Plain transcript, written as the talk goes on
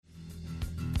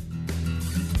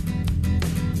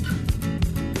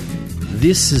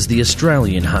This is the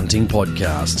Australian Hunting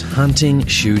Podcast, hunting,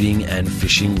 shooting and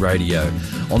fishing radio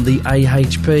on the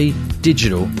AHP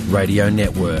Digital Radio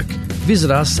Network.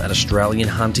 Visit us at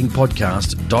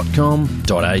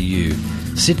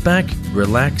australianhuntingpodcast.com.au. Sit back,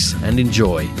 relax and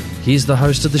enjoy. Here's the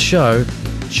host of the show,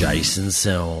 Jason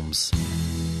Selms.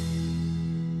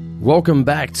 Welcome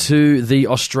back to the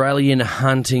Australian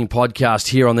Hunting Podcast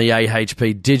here on the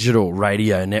AHP Digital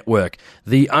Radio Network,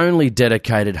 the only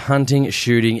dedicated hunting,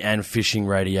 shooting and fishing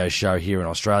radio show here in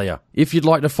Australia. If you'd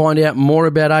like to find out more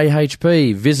about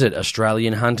AHP, visit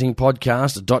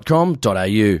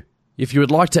australianhuntingpodcast.com.au. If you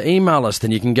would like to email us, then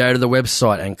you can go to the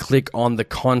website and click on the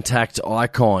contact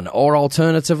icon, or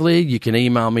alternatively, you can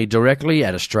email me directly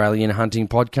at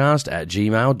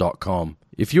australianhuntingpodcast@gmail.com.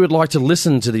 If you would like to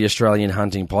listen to the Australian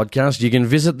Hunting Podcast, you can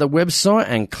visit the website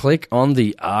and click on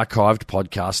the archived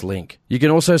podcast link. You can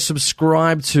also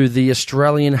subscribe to the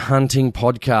Australian Hunting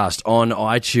Podcast on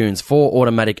iTunes for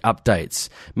automatic updates.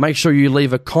 Make sure you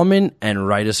leave a comment and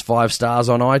rate us 5 stars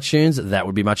on iTunes. That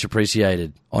would be much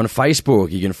appreciated. On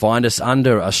Facebook, you can find us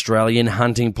under Australian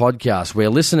Hunting Podcast, where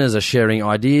listeners are sharing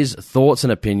ideas, thoughts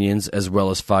and opinions, as well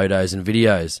as photos and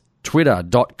videos.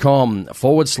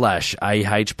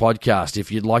 Twitter.com/AH Podcast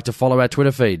if you'd like to follow our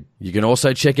Twitter feed. You can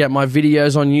also check out my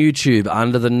videos on YouTube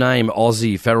under the name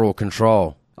Aussie Feral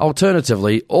Control.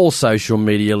 Alternatively, all social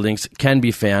media links can be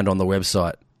found on the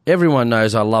website. Everyone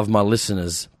knows I love my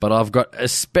listeners, but I've got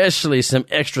especially some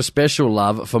extra special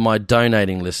love for my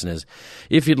donating listeners.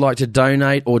 If you'd like to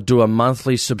donate or do a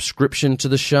monthly subscription to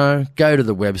the show, go to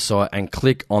the website and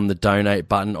click on the donate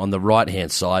button on the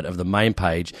right-hand side of the main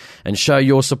page and show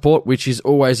your support, which is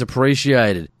always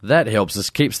appreciated. That helps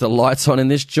us keep the lights on in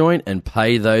this joint and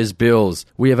pay those bills.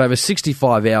 We have over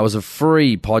 65 hours of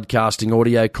free podcasting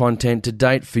audio content to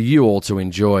date for you all to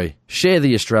enjoy. Share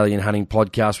the Australian Hunting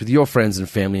Podcast with your friends and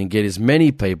family and get as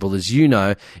many people as you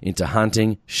know into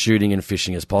hunting, shooting and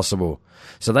fishing as possible,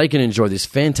 so they can enjoy this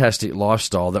fantastic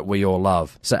lifestyle that we all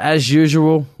love. So as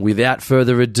usual, without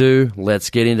further ado, let's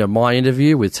get into my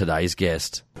interview with today's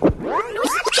guest.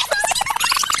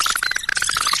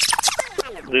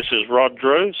 This is Rod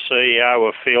Drew, CEO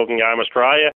of Field and Game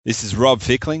Australia. This is Rob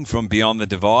Fickling from Beyond the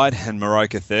Divide and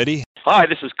Moroka 30. Hi,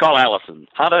 this is Col Allison,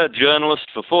 hunter, journalist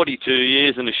for 42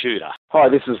 years and a shooter. Hi,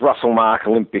 this is Russell Mark,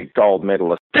 Olympic gold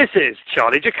medalist. This is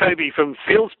Charlie Jacoby from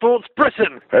Field Sports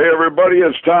Britain. Hey everybody,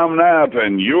 it's Tom Knapp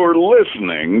and you're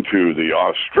listening to the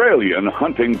Australian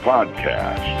Hunting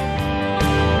Podcast.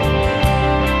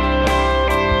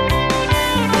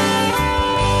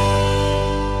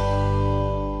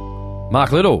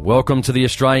 Mark Little, welcome to the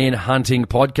Australian Hunting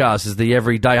Podcast as the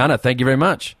Everyday Hunter. Thank you very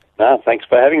much. Thanks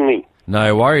for having me.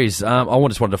 No worries. I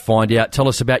just wanted to find out, tell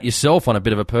us about yourself on a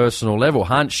bit of a personal level.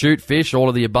 Hunt, shoot, fish, all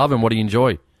of the above, and what do you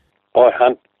enjoy? I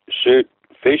hunt, shoot,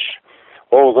 fish,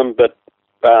 all of them, but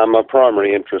my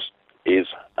primary interest is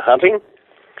hunting.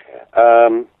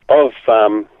 I'm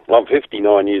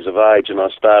 59 years of age and I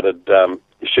started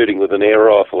shooting with an air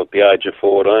rifle at the age of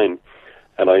 14,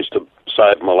 and I used to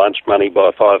save my lunch money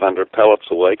by 500 pellets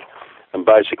a week and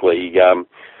basically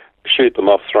shoot them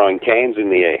off throwing cans in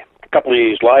the air. A couple of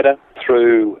years later,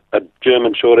 through a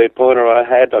German short-haired pointer I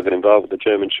got involved with the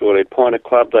German Short-haired Pointer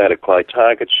Club. They had a clay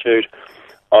target shoot.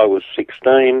 I was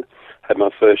 16, had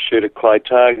my first shoot at clay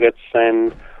targets,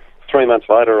 and 3 months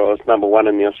later I was number one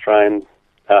in the Australian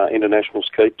international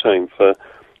skeet team for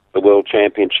the World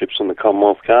Championships and the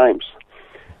Commonwealth Games.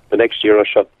 The next year I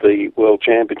shot the World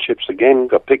Championships again,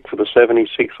 got picked for the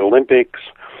 76 Olympics,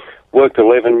 worked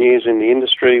 11 years in the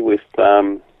industry with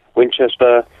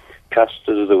Winchester,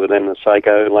 Custers, who were then the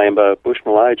Seiko Lambo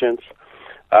Bushmill agents,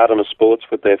 Artemis Sports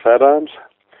with their fab arms.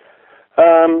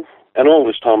 And all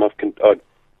this time I've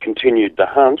continued to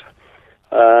hunt.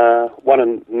 Won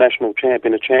a national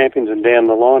champion of champions and down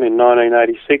the line in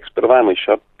 1986, but I've only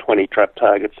shot 20 trap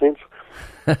targets since.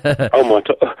 all my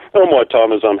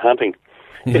time is on hunting.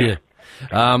 Yeah.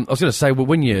 I was going to say, well,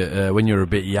 when you were a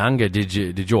bit younger,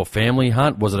 did your family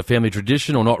hunt? Was it a family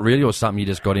tradition or not really, or something you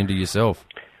just got into yourself?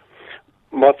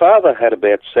 My father had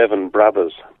about 7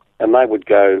 brothers, and they would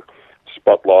go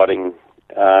spotlighting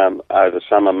over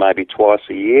summer maybe twice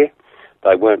a year.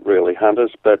 They weren't really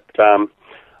hunters, but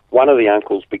one of the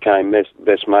uncles became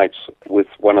best mates with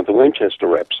one of the Winchester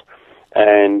reps,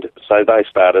 and so they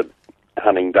started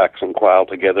hunting ducks and quail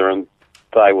together, and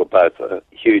they were both a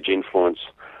huge influence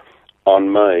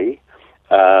on me,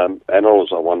 and all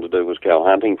I wanted to do was go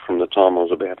hunting from the time I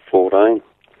was about 14.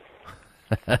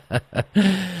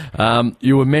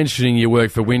 You were mentioning you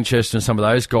worked for Winchester and some of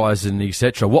those guys and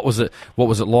etc. What was it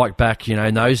like back,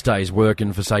 in those days,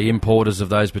 working for, say, importers of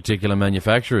those particular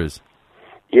manufacturers?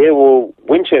 Yeah, well,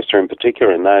 Winchester in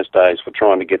particular in those days were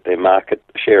trying to get their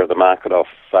share of the market off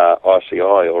ICI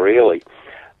or Ely.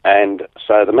 And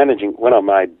so when I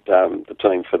made the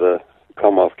team for the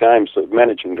Commonwealth Games, the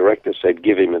managing director said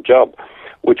give him a job,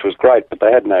 which was great, but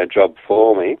they had no job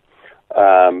for me.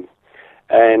 So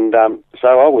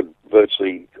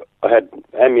I had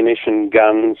ammunition,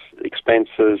 guns,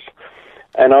 expenses,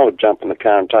 and I would jump in the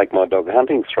car and take my dog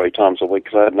hunting 3 times a week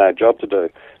because I had no job to do.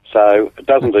 So it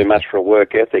doesn't do much for a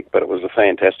work ethic, but it was a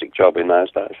fantastic job in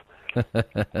those days.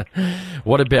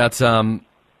 What about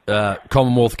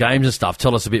Commonwealth Games and stuff?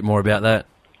 Tell us a bit more about that.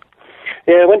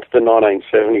 Yeah, I went to the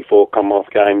 1974 Commonwealth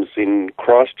Games in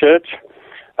Christchurch.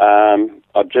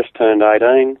 I'd just turned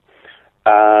 18.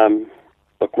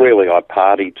 Look, really, I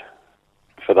partied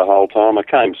for the whole time. I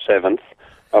came 7th.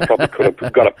 I probably could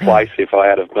have got a place if I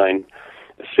had have been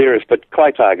serious, but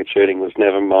clay target shooting was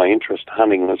never my interest.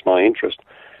 Hunting was my interest.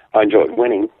 I enjoyed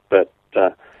winning, but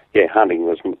hunting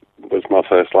was my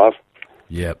first love.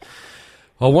 Yeah.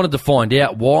 I wanted to find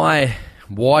out why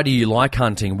do you like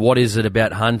hunting? What is it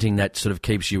about hunting that sort of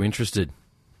keeps you interested?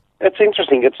 It's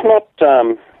interesting. It's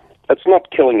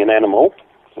not killing an animal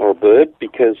or a bird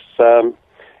because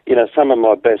some of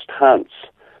my best hunts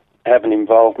haven't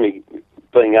involved me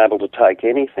being able to take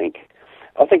anything.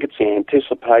 I think it's the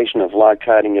anticipation of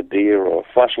locating a deer or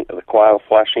the quail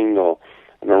flashing or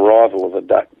an arrival of the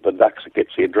ducks that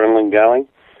gets the adrenaline going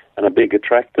and a big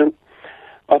attractant.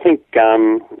 I think,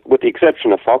 with the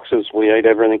exception of foxes, we eat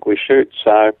everything we shoot,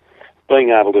 so being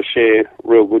able to share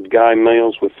real good game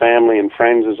meals with family and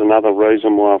friends is another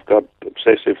reason why I've got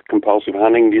obsessive-compulsive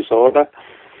hunting disorder.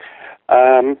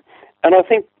 And I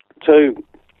think, too,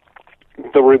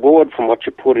 the reward from what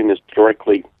you put in is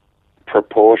directly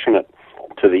proportionate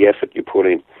to the effort you put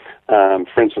in.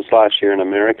 For instance, last year in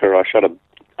America, I shot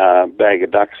a bag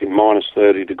of ducks in minus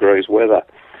 30 degrees weather.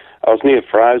 I was near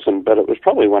frozen, but it was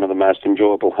probably one of the most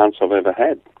enjoyable hunts I've ever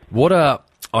had.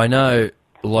 I know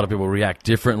a lot of people react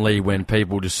differently when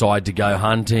people decide to go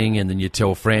hunting, and then you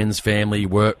tell friends, family,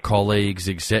 work colleagues,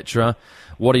 etc.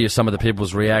 What are some of the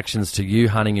people's reactions to you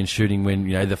hunting and shooting when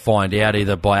they find out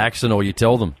either by accident or you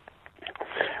tell them?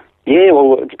 Yeah,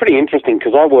 well, it's pretty interesting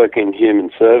because I work in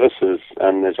human services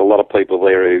and there's a lot of people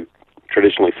there who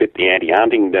traditionally fit the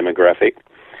anti-hunting demographic.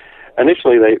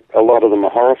 Initially, a lot of them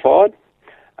are horrified,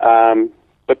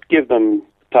 but give them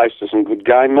a taste of some good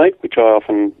game meat, which I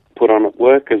often put on at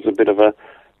work as a bit of a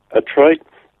treat.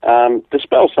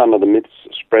 Dispel some of the myths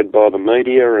spread by the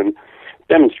media and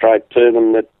demonstrate to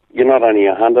them that you're not only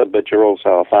a hunter, but you're also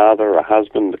a father, a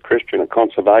husband, a Christian, a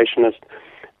conservationist,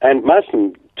 and most of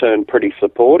them turn pretty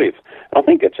supportive. I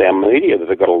think it's our media that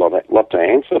have got a lot to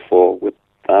answer for with,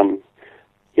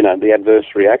 the adverse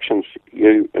reactions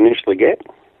you initially get.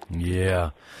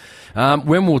 Yeah.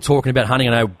 When we were talking about hunting,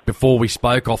 I know before we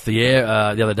spoke off the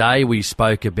air the other day, we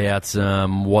spoke about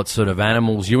what sort of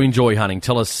animals you enjoy hunting.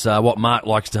 Tell us what Mark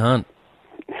likes to hunt.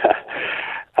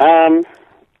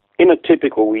 In a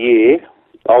typical year,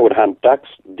 I would hunt ducks,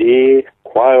 deer,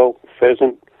 quail,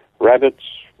 pheasant, rabbits,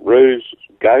 roos,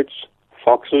 goats,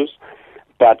 foxes,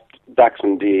 but ducks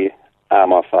and deer are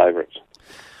my favourites.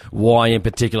 Why in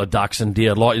particular ducks and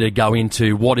deer? I'd like you to go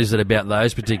into what is it about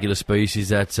those particular species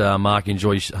that Mark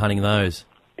enjoys hunting those?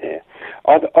 Yeah,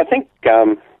 I think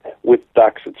with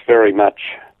ducks it's very much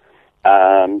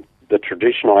the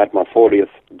tradition. I had my 40th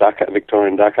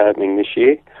Victorian duck opening this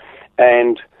year,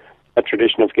 and a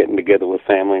tradition of getting together with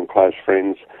family and close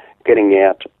friends, getting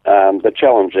out. The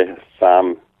challenge of,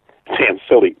 sounds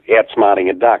silly, outsmarting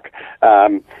a duck,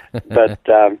 but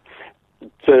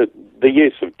the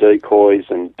use of decoys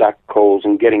and duck calls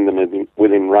and getting them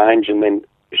within range and then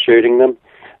shooting them,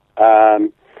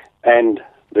 and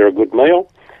they're a good meal.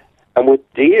 And with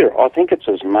deer, I think it's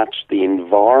as much the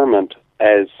environment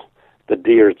as the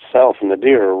deer itself, and the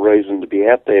deer are a reason to be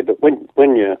out there. But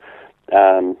when you're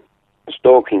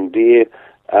stalking deer,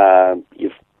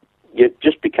 you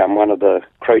just become one of the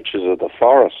creatures of the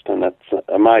forest, and it's an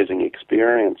amazing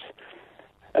experience.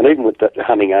 And even with the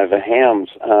hunting over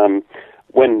hounds,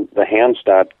 when the hounds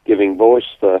start giving voice,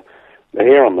 the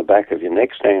hair on the back of your neck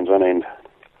stands on end.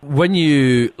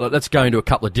 Let's go into a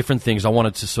couple of different things. I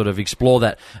wanted to sort of explore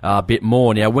that a bit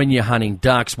more. Now, when you're hunting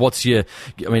ducks, I'm not sure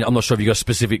if you've got a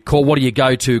specific call. What are your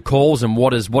go-to calls, and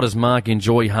what does Mark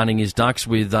enjoy hunting his ducks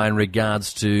with in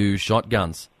regards to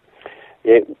shotguns?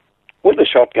 Yeah, with the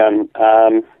shotgun,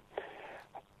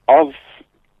 I've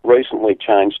recently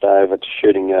changed over to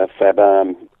shooting a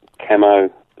Fabarm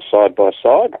Camo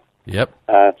side-by-side. Yep.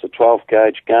 It's a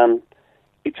 12-gauge gun.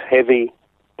 It's heavy,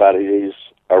 but it is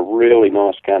a really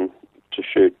nice gun to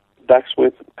shoot ducks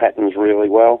with. It patterns really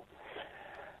well.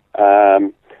 I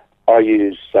I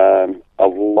use a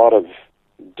lot of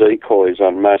decoys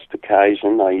on most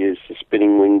occasion. I use the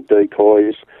spinning wing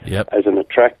decoys as an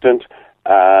attractant.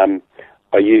 I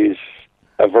use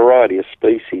a variety of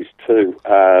species too.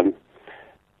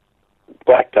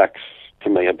 Black ducks, to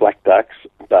me, are black ducks,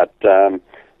 but the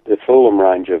Fulham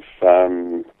range of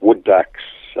wood ducks,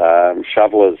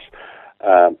 shovelers,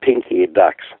 pink-eared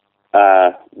ducks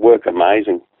work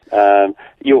amazing.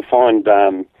 You'll find,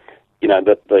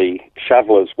 that the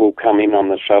shovelers will come in on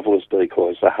the shovelers'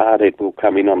 decoys. The hardhead will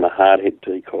come in on the hardhead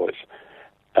decoys.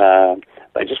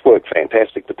 They just work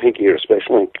fantastic, the pink-ear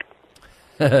especially.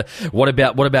 What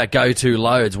about go-to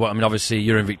loads? Well, I mean, obviously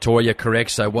you're in Victoria,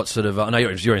 correct? So what sort of? I know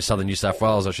you're in southern New South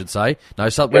Wales, I should say. No,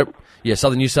 southern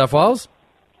New South Wales.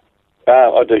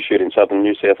 I do shoot in southern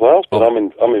New South Wales, but I'm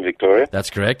in Victoria. That's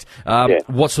correct.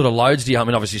 What sort of loads do you? I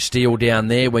mean, obviously steel down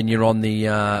there when you're on the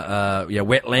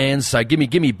wetlands. So give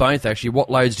me both actually.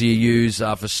 What loads do you use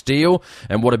for steel,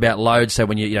 and what about loads? So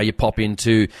when you pop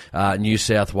into New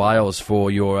South Wales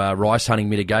for your rice hunting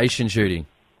mitigation shooting.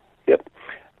 Yep.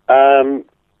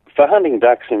 For hunting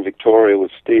ducks in Victoria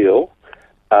with steel,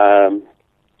 I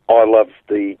love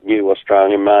the new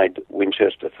Australian-made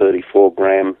Winchester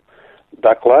 34-gram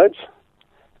duck loads.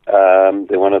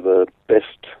 They're one of the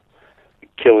best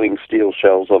killing steel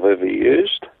shells I've ever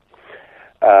used.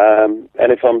 And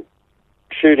if I'm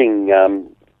shooting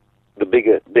the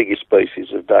bigger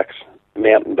species of ducks,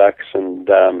 mountain ducks and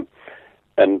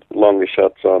longer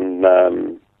shots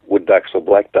on wood ducks or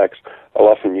black ducks, I'll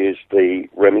often use the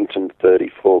Remington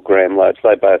 34-gram loads.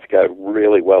 They both go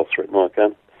really well through my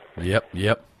gun.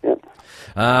 Yep.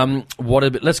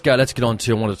 Let's get on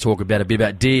to. I want to talk a bit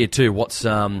about deer too. What's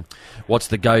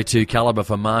the go-to calibre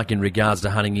for Mark in regards to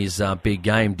hunting his big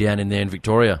game down in there in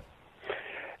Victoria?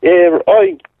 Yeah,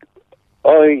 I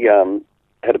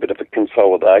had a bit of a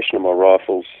consolidation of my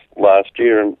rifles last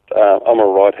year, and I'm a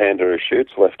right-hander who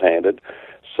shoots left-handed,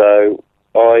 so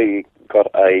I got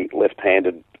a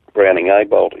left-handed Browning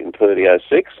A-bolt in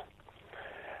 30-06,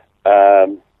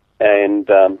 and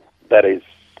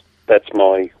that's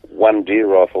my one deer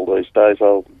rifle these days.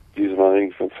 I'll use it on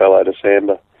anything from fallow to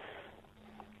sambar.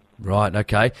 Right,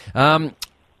 okay. I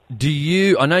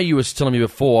know you were telling me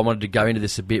before, I wanted to go into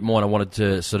this a bit more, and I wanted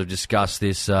to sort of discuss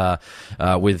this for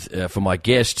my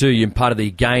guest too. You're part of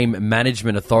the Game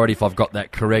Management Authority, if I've got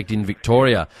that correct, in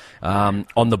Victoria,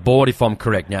 on the board, if I'm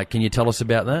correct. Now, can you tell us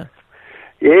about that?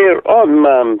 Yeah,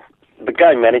 I'm the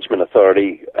Game Management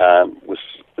Authority was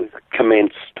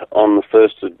commenced on the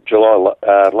 1st of July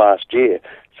last year,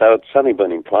 so it's only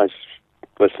been in place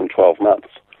less than 12 months.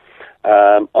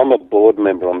 I'm a board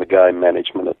member on the Game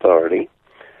Management Authority,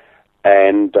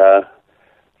 and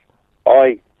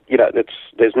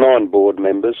there's 9 board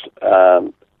members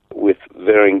with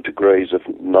varying degrees of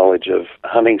knowledge of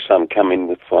hunting. Some come in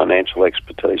with financial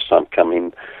expertise, some come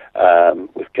in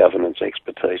with governance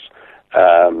expertise.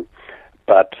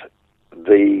 But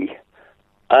the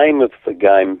aim of the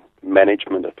Game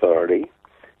Management Authority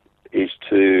is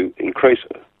to increase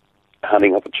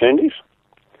hunting opportunities,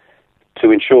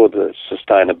 to ensure the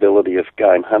sustainability of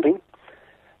game hunting.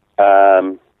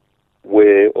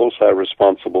 We're also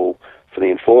responsible for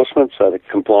the enforcement, so the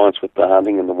compliance with the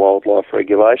hunting and the wildlife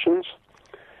regulations.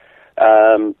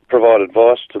 Provide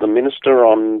advice to the Minister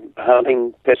on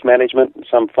hunting, pest management and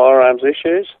some firearms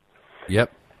issues.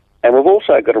 Yep. And we've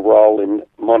also got a role in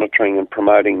monitoring and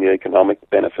promoting the economic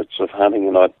benefits of hunting,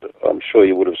 and I'm sure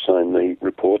you would have seen the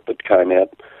report that came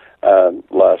out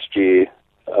last year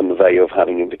on the value of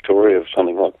hunting in Victoria of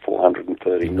something like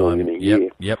 $430 million a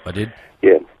year. Yep, I did.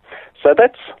 Yeah. So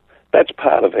that's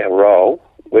part of our role.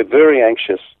 We're very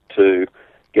anxious to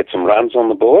get some runs on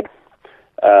the board.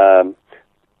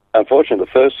 Unfortunately,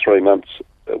 the first 3 months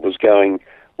it was going,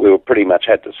 we were pretty much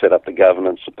had to set up the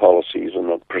governance, the policies and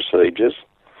the procedures.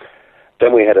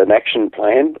 Then we had an action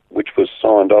plan, which was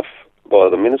signed off by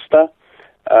the Minister,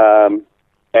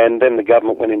 and then the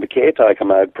government went into caretaker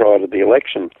mode prior to the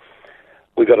election.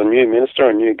 We got a new Minister,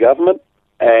 a new government,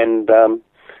 and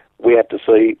we had to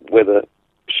see whether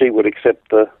she would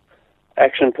accept the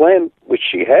action plan, which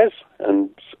she has, and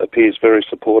appears very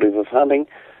supportive of hunting.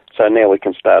 So now we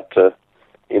can start to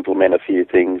implement a few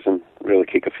things and really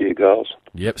kick a few goals.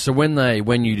 Yep. So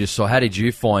when you just saw, how did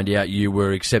you find out you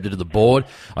were accepted to the board?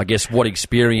 I guess what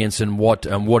experience and what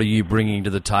are you bringing to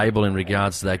the table in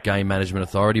regards to that Game Management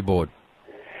Authority board?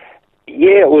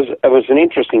 Yeah, it was an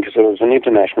interesting, because it was an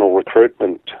international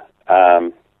recruitment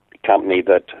company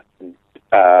that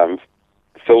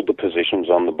filled the positions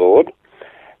on the board,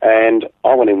 and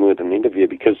I went in with an interview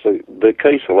because the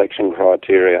key selection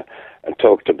criteria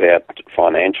talked about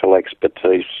financial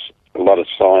expertise, a lot of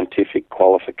scientific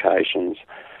qualifications,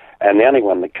 and the only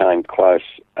one that came close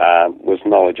was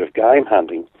knowledge of game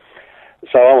hunting.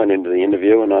 So I went into the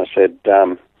interview and I said,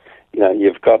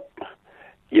 you've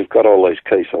got all these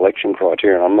key selection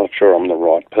criteria, and I'm not sure I'm the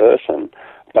right person,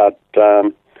 but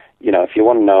if you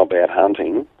want to know about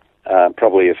hunting,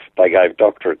 probably if they gave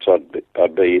doctorates,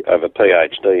 I'd be of a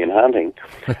PhD in hunting.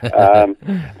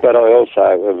 But I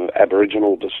also have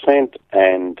Aboriginal descent,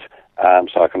 and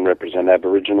so I can represent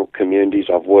Aboriginal communities.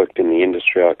 I've worked in the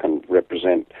industry. I can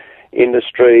represent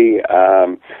industry.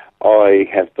 I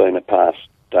have been a past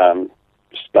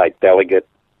state delegate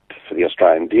for the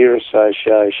Australian Deer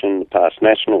Association, the past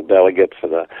national delegate for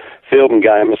the Field and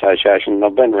Game Association, and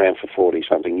I've been around for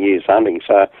 40-something years hunting.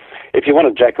 So if you want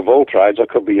a jack of all trades, I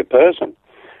could be your person.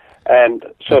 And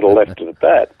sort of left it at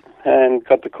that, and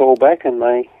got the call back, and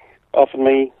they offered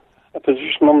me a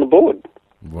position on the board.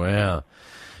 Wow.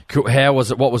 How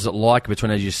was it? What was it like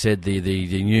between, as you said, the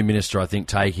new minister, I think,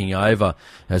 taking over?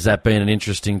 Has that been an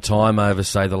interesting time over,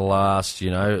 say, the last 3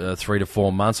 to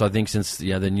 4 months? I think since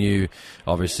the new,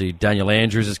 obviously, Daniel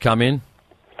Andrews has come in.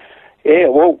 Yeah,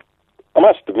 well, I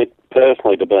must admit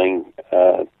personally to being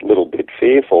a little bit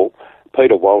fearful.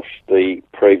 Peter Walsh, the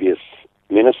previous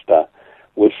minister,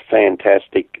 was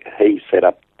fantastic. He set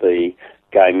up the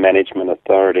Game Management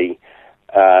Authority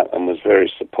and was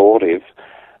very supportive.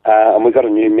 And we got a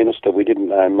new minister we didn't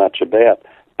know much about,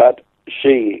 but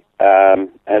she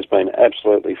has been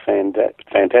absolutely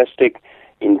fantastic,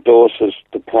 endorses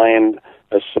the plan,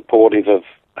 is supportive of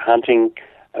hunting,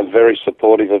 very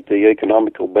supportive of the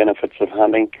economical benefits of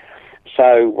hunting.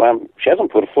 So she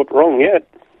hasn't put a foot wrong yet.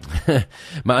 Mate,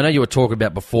 I know you were talking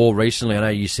about before recently, I know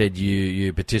you said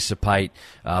you participate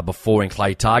before in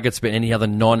clay targets, but any other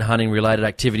non-hunting related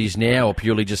activities now, or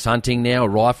purely just hunting now, a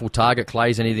rifle, target,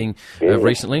 clays, anything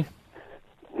recently?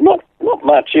 Not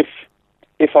much.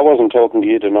 If I wasn't talking to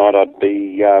you tonight, I'd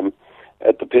be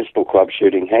at the Pistol Club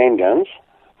shooting handguns,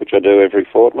 which I do every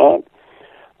fortnight.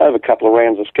 I have a couple of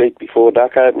rounds of skeet before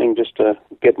duck opening just to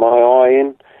get my eye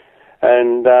in,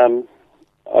 and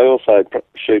I also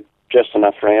shoot just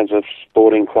enough rounds of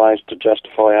sporting clays to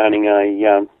justify owning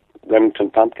a Remington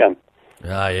pump gun.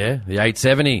 Oh, yeah, the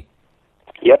 870.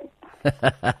 Yep.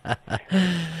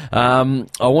 I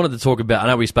wanted to talk about, I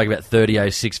know we spoke about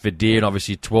 30-06 for deer and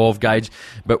obviously 12 gauge,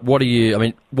 but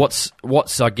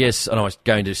what's I guess, I don't want to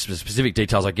go into specific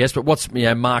details, I guess, but what's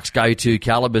Mark's go-to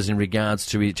calibers in regards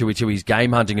to his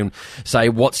game hunting, and say,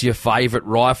 what's your favourite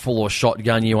rifle or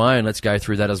shotgun you own? Let's go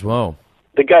through that as well.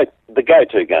 The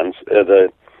go-to guns are the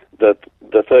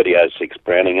 30-06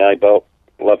 Browning A-bolt.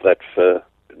 Love that for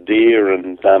deer,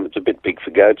 and it's a bit big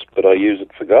for goats, but I use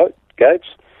it for goats.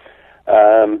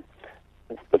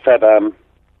 The fat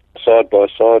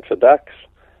side-by-side for ducks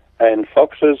and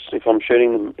foxes if I'm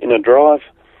shooting them in a drive.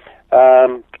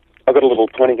 I've got a little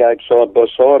 20-gauge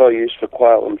side-by-side I use for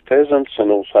quail and pheasants, and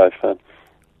also for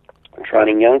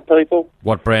training young people.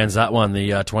 What brand's that one, the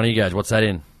 20-gauge? What's that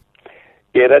in?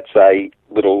 Yeah, that's a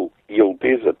little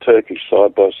Yildiz, a Turkish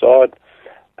side-by-side.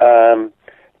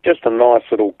 Just a nice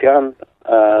little gun.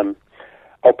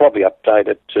 I'll probably update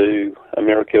it to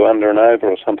America under and over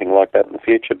or something like that in the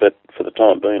future, but for the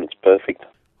time being, it's perfect.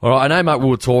 All right, I know, mate, we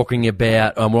were talking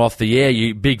about, we're off the air,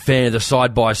 you big fan of the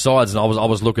side-by-sides, and I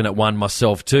was looking at one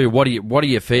myself too. What are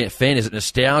you fan? Is it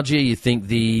nostalgia? You think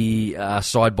the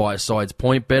side-by-sides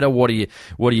point better? What do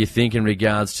you think in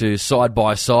regards to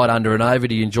side-by-side, under and over?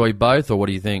 Do you enjoy both, or what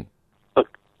do you think?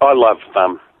 Look, I love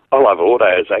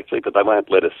autos, actually, but they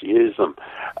won't let us use them.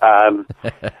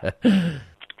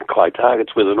 Clay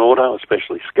targets with an auto,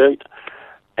 especially skeet,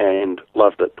 and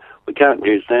loved it. We can't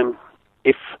use them.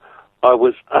 If I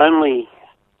was only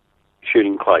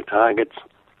shooting clay targets,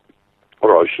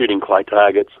 or I was shooting clay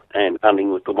targets and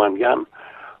hunting with the one gun,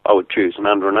 I would choose an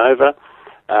under and over.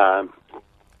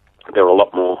 They're a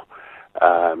lot more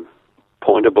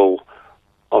pointable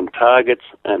on targets,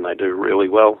 and they do really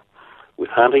well with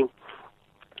hunting.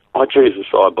 I choose a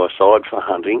side-by-side for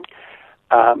hunting,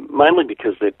 mainly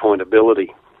because their pointability.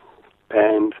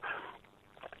 And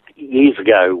years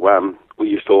ago, we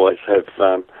used to always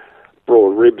have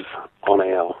broad ribs on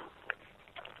our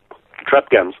trap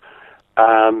guns,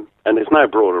 and there's no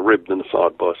broader rib than a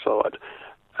side-by-side.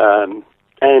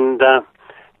 And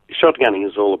shotgunning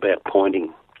is all about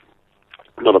pointing,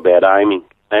 not about aiming.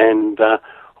 And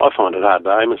I find it hard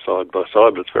to aim a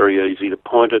side-by-side, but it's very easy to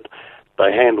point it.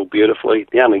 They handle beautifully.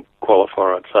 The only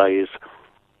qualifier I'd say is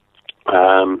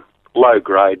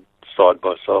low-grade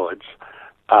side-by-sides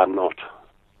are not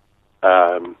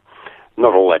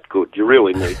all that good. You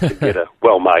really need to get a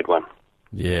well-made one.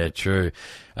 Yeah, true.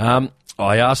 I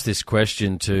asked this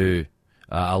question to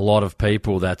a lot of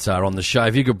people that are on the show.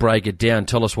 If you could break it down,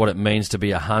 tell us what it means to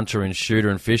be a hunter and shooter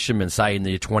and fisherman, say, in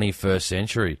the 21st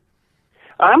century.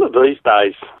 A hunter these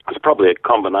days is probably a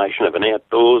combination of an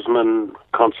outdoorsman,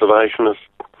 conservationist,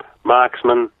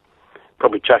 marksman,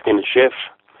 probably chuck in a chef.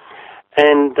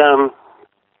 And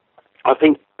I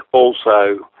think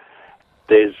also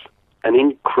there's an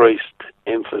increased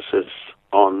emphasis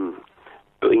on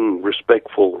being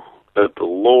respectful of the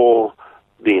law,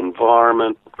 the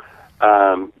environment,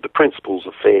 the principles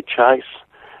of fair chase,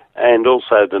 and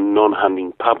also the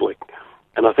non-hunting public.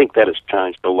 And I think that has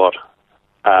changed a lot,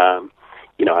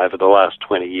 over the last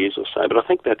 20 years or so. But I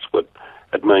think that's what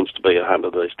it means to be a hunter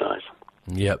these days.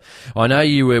 Yep. I know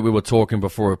we were talking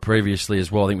before previously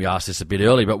as well. I think we asked this a bit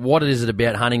earlier, but what is it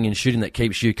about hunting and shooting that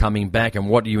keeps you coming back, and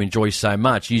what do you enjoy so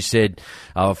much? You said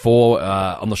I'm not sure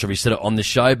if you said it on the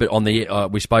show, but on the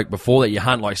we spoke before that you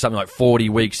hunt like something like 40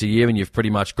 weeks a year and you've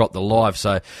pretty much got the life.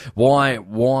 So why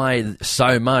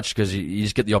so much? Because you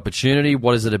just get the opportunity.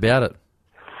 What is it about it?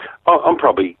 I'm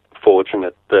probably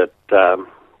fortunate that,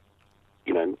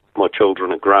 my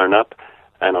children are grown up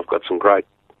and I've got some great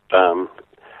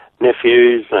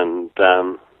nephews and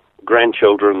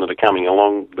grandchildren that are coming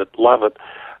along that love it.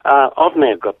 I've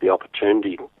now got the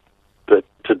opportunity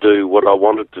to do what I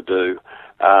wanted to do,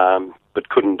 but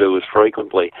couldn't do as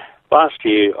frequently. Last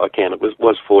year, it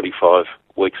was 45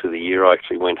 weeks of the year I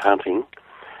actually went hunting.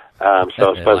 So I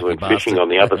suppose I went fishing on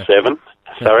the other 7.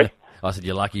 Sorry? I said,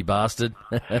 you lucky bastard.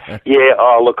 Yeah,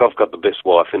 look, I've got the best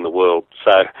wife in the world,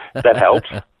 so that helps.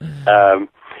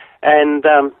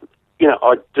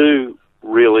 I do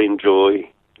really enjoy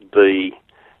the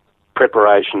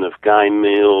preparation of game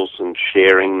meals and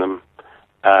sharing them.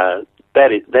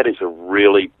 That is a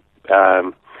really,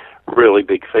 really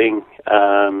big thing.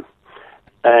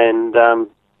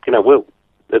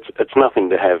 It's nothing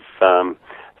to have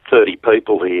 30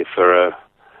 people here for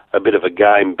a bit of a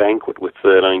game banquet with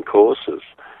 13 courses.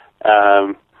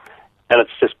 And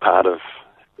it's just part of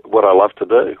what I love to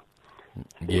do.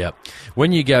 Yeah.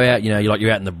 When you go out,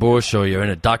 you're out in the bush or you're in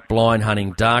a duck blind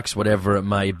hunting ducks, whatever it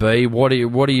may be, what do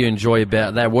you enjoy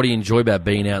about that? What do you enjoy about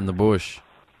being out in the bush?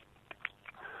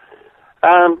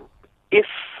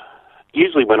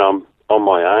 Usually when I'm on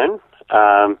my own,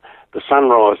 the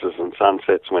sunrises and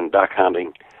sunsets when duck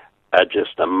hunting are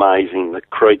just amazing. The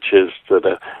creatures that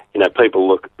are,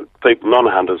 people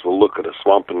non-hunters will look at a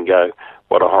swamp and go,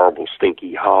 what a horrible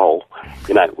stinky hole.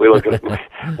 We look at it,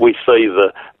 we see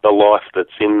the life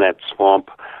that's in that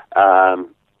swamp. And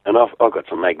I've got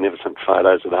some magnificent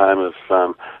photos at home of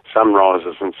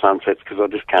sunrises and sunsets because I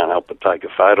just can't help but take a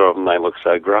photo of them. They look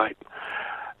so great.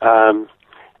 I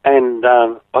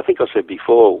think I said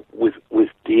before, with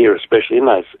deer, especially in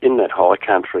that high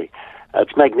country,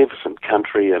 it's magnificent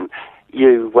country, and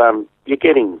you're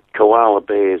getting koala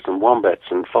bears and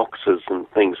wombats and foxes and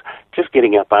things just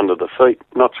getting up under the feet,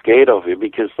 not scared of you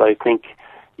because they think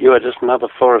you are just another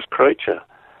forest creature.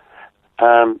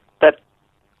 That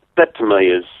to me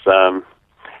is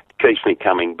keeps me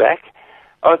coming back.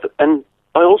 And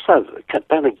I also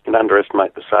don't think you can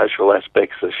underestimate the social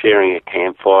aspects of sharing a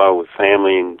campfire with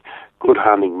family and good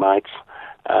hunting mates.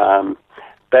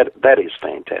 That is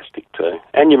fantastic too.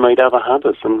 And you meet other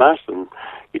hunters, and most of them,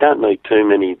 you don't meet too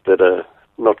many that are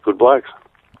not good blokes.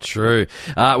 True.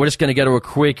 We're just going to go to a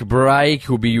quick break.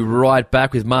 We'll be right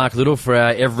back with Mark Little for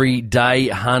our Everyday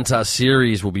Hunter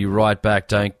series. We'll be right back.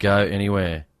 Don't go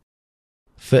anywhere.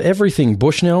 For everything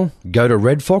Bushnell, go to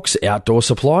Red Fox Outdoor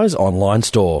Supplies online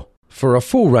store. For a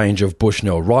full range of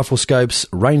Bushnell rifle scopes,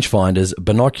 rangefinders,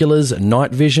 binoculars,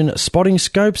 night vision, spotting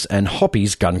scopes and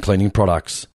Hoppe's gun cleaning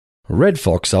products. Red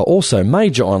Fox are also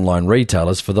major online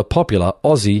retailers for the popular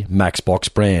Aussie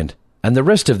Maxbox brand, and the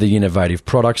rest of the innovative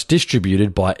products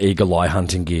distributed by Eagle Eye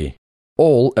Hunting Gear.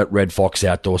 All at Red Fox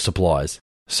Outdoor Supplies.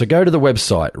 So go to the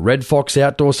website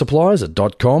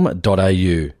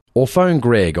redfoxoutdoorsupplies.com.au or phone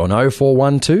Greg on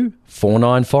 0412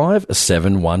 495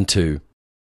 712.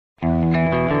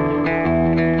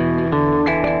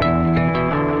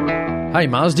 Hey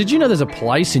Mars, did you know there's a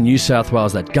place in New South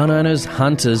Wales that gun owners,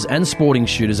 hunters and sporting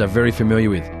shooters are very familiar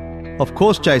with? Of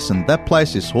course, Jason, that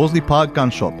place is Horsley Park Gun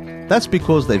Shop. That's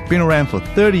because they've been around for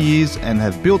 30 years and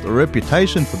have built a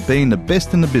reputation for being the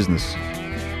best in the business.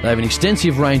 They have an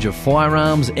extensive range of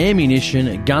firearms,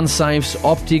 ammunition, gun safes,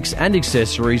 optics and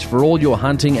accessories for all your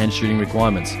hunting and shooting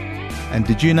requirements. And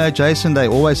did you know, Jason, they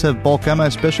always have bulk ammo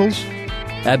specials?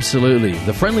 Absolutely.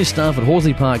 The friendly staff at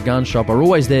Horsley Park Gun Shop are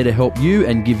always there to help you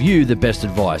and give you the best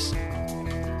advice.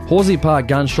 Horsley Park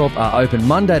Gun Shop are open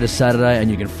Monday to Saturday and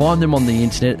you can find them on the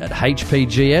internet at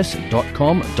hpgs.com.au.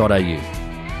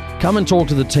 Come and talk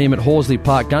to the team at Horsley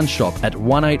Park Gun Shop at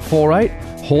 1848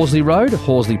 Horsley Road,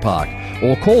 Horsley Park,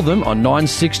 or call them on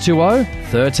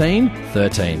 9620 13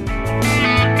 13.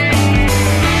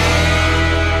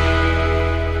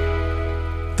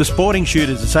 The Sporting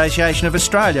Shooters Association of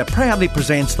Australia proudly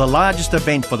presents the largest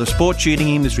event for the sport shooting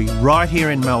industry right here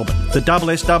in Melbourne, the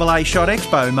SSAA Shot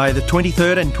Expo, May the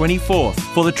 23rd and 24th.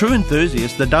 For the true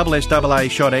enthusiast, the SSAA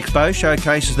Shot Expo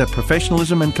showcases the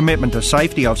professionalism and commitment to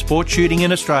safety of sport shooting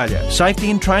in Australia.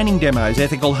 Safety and training demos,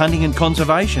 ethical hunting and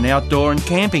conservation, outdoor and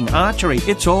camping, archery,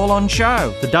 it's all on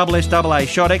show. The SSAA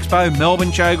Shot Expo, Melbourne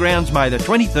Showgrounds, May the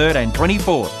 23rd and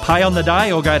 24th. Pay on the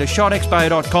day or go to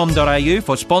shotexpo.com.au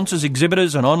for sponsors,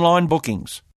 exhibitors and online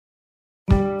bookings.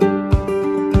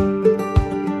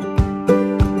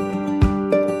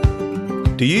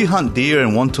 Do you hunt deer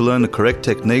and want to learn the correct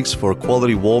techniques for a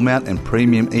quality wall mount and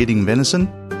premium eating venison?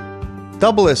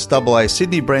 SSAA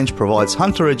Sydney branch provides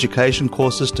hunter education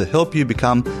courses to help you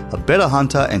become a better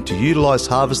hunter and to utilise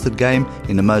harvested game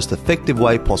in the most effective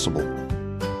way possible.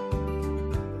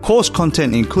 Course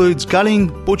content includes gutting,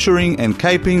 butchering and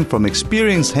caping from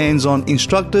experienced hands-on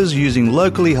instructors using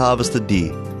locally harvested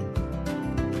deer.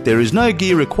 There is no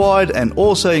gear required and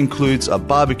also includes a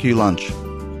barbecue lunch.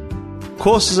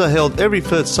 Courses are held every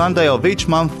first Sunday of each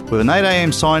month with an 8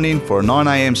 a.m. sign-in for a 9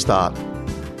 a.m. start.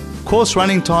 Course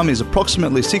running time is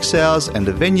approximately 6 hours and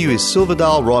the venue is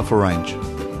Silverdale Rifle Range.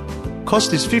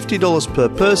 Cost is $50 per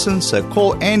person, so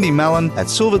call Andy Mallon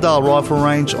at Silverdale Rifle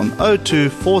Range on 02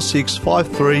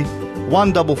 4653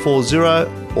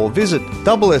 1440 or visit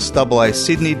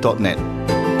SSASydney.net.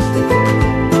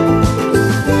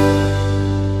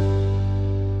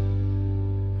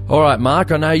 All right,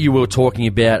 Mark, I know you were talking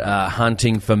about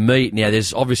hunting for meat. Now,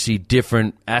 there's obviously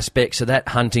different aspects of that,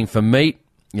 hunting for meat.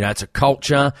 You know, it's a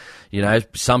culture. You know,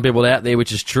 some people out there,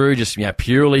 which is true, just, you know,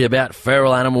 purely about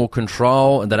feral animal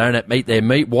control and they don't eat their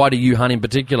meat. Why do you hunt in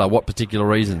particular? What particular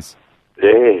reasons?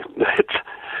 Yeah,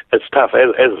 it's tough.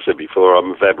 As I said before,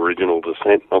 I'm of Aboriginal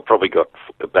descent. I've probably got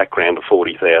a background of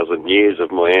 40,000 years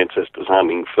of my ancestors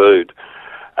hunting food.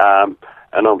 And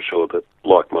I'm sure that,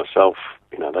 like myself,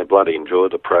 you know, they bloody enjoy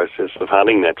the process of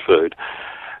hunting that food.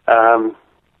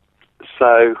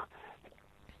 So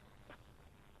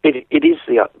it is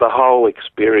the whole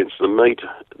experience. The meat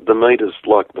is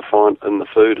like and the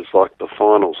food is like the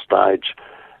final stage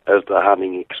of the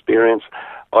hunting experience.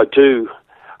 I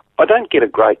don't get a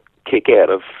great kick out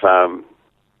of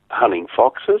hunting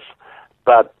foxes,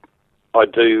 but I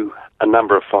do a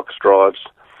number of fox drives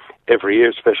every year,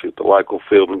 especially at the local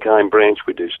field and game branch.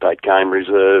 We do state game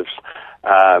reserves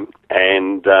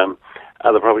and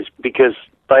other properties because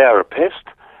they are a pest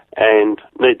and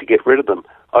need to get rid of them.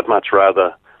 I'd much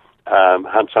rather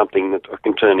hunt something that I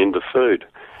can turn into food.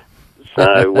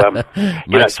 So,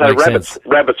 rabbits,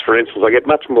 for instance, I get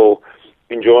much more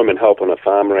enjoyment helping a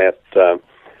farmer out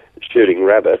shooting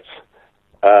rabbits.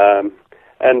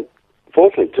 And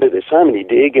fortunately, too, there's so many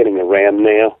deer getting around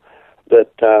now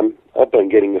that I've been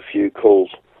getting a few calls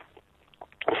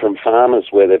from farmers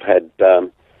where they've had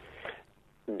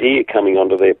deer coming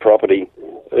onto their property,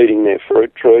 eating their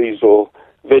fruit trees or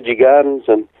veggie gardens,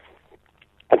 and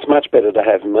it's much better to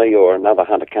have me or another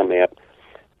hunter come out,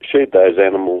 shoot those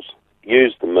animals,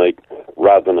 use the meat,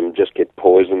 rather than them just get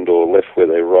poisoned or left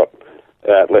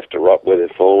to rot where they're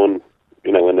fallen,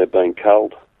 you know, when they're being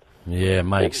culled. Yeah,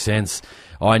 makes sense.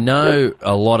 I know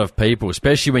a lot of people,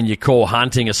 especially when you call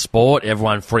hunting a sport,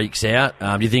 everyone freaks out.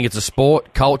 Do you think it's a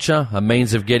sport, culture, a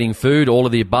means of getting food, all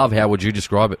of the above? How would you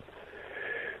describe it?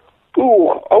 Ooh,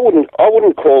 I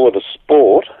wouldn't call it a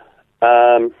sport.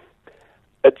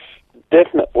 It's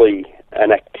definitely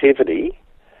an activity,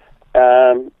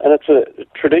 and it's a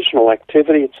traditional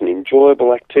activity. It's an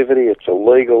enjoyable activity. It's a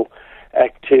legal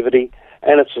activity,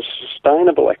 and it's a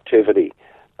sustainable activity.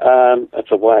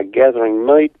 It's a way of gathering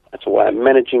meat. It's a way of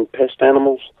managing pest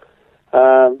animals.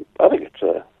 I think it's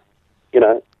a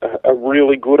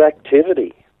really good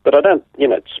activity. But I don't,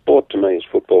 sport to me is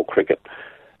football, cricket,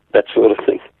 that sort of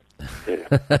thing. Yeah.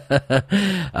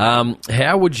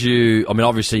 How would you? I mean,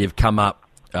 obviously you've come up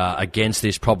against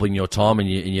this probably in your time and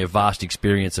in your vast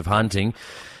experience of hunting.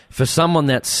 For someone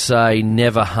that's, say,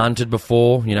 never hunted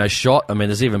before, shot, I mean,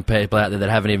 there's even people out there that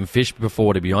haven't even fished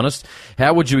before, to be honest.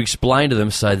 How would you explain to them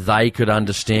so they could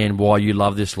understand why you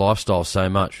love this lifestyle so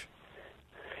much?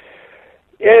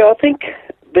 Yeah, I think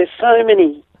there's so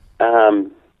many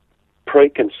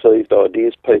preconceived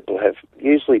ideas people have,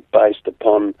 usually based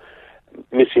upon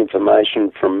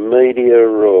misinformation from media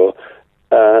or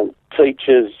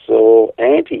teachers or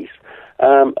aunties.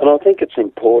 And I think it's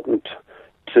important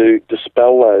to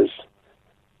dispel those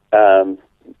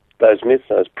myths,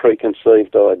 those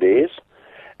preconceived ideas,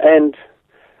 And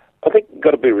I think you've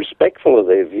got to be respectful of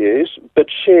their views, but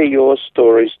share your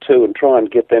stories too and try and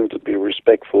get them to be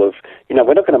respectful of,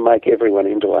 we're not going to make everyone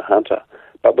into a hunter,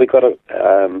 but we've got to,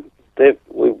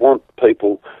 we want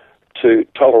people to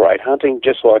tolerate hunting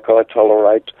just like I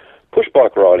tolerate push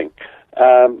bike riding.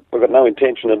 I've got no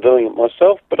intention of doing it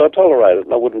myself, but I tolerate it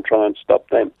and I wouldn't try and stop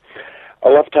them. I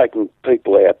love taking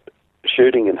people out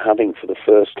shooting and hunting for the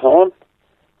first time.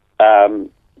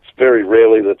 It's very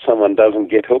rarely that someone doesn't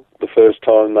get hooked the first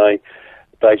time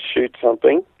they shoot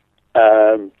something,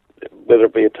 whether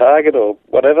it be a target or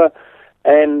whatever.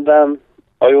 And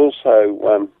I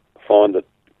also find that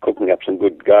cooking up some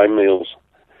good game meals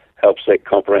helps their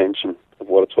comprehension of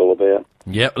what it's all about.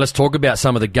 Yeah, let's talk about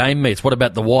some of the game meats. What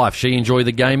about the wife? She enjoy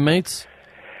the game meats?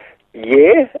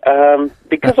 Yeah,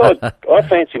 because I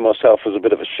fancy myself as a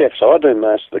bit of a chef, so I do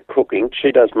most of the cooking.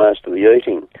 She does most of the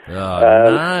eating. Oh,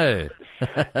 no.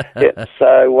 Yeah,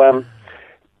 so,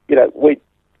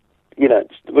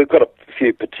 we've got a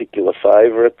few particular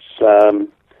favourites.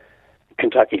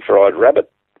 Kentucky Fried Rabbit,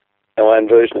 our own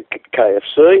version of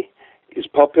KFC, is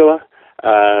popular.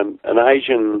 An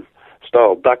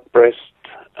Asian-style duck breast,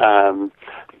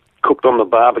 cooked on the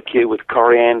barbecue with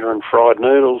coriander and fried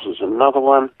noodles is another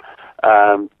one.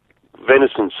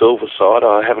 Venison silverside,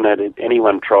 I haven't had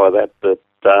anyone try that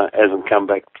hasn't come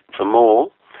back for more.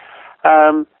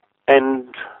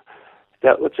 And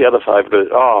what's the other favourite?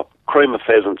 Oh, cream of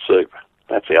pheasant soup.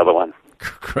 That's the other one.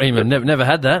 Cream of never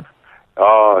had that.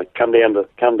 Oh, come down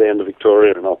to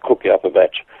Victoria and I'll cook you up a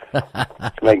batch.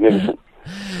 It's magnificent.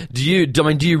 Do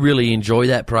you really enjoy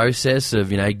that process of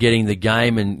getting the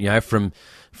game and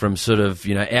from sort of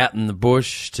out in the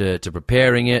bush to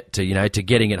preparing it to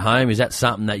getting it home? Is that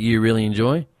something that you really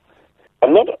enjoy?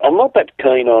 I'm not that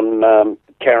keen on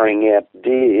carrying out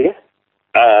deer.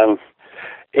 I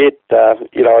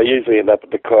usually end up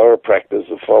at the chiropractors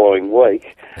the following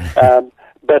week.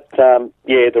 But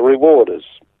the reward is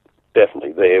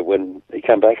definitely there when you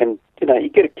come back, and you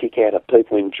get a kick out of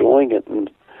people enjoying it,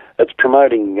 and it's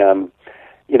promoting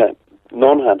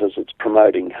non-hunters. It's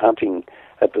promoting hunting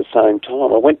at the same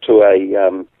time. I went to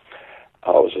I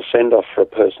was a send-off for a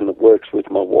person that works with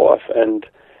my wife, and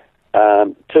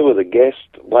two of the guests,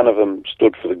 one of them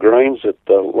stood for the Greens at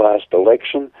the last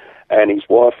election, and his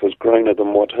wife was greener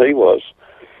than what he was.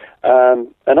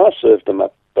 And I served them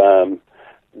up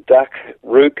duck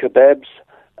roux kebabs,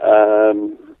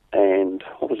 and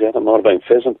what was the other? Might have been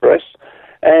pheasant breasts,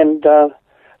 and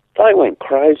they went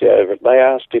crazy over it. They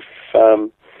asked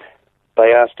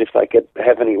if they could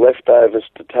have any leftovers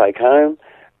to take home,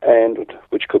 and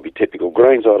which could be typical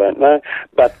Greens, I don't know.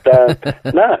 But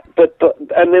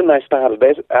and then they started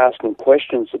asking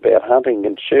questions about hunting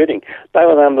and shooting. They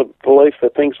were under the belief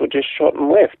that things were just shot and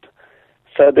left.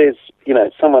 So there's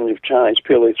someone you've changed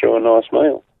purely through a nice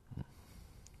meal.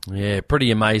 Yeah,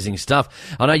 pretty amazing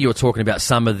stuff. I know you were talking about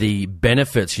some of the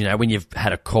benefits, when you've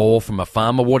had a call from a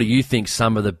farmer. What do you think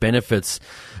some of the benefits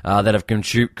that have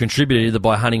contributed either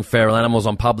by hunting feral animals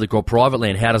on public or private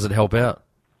land? How does it help out?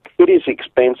 It is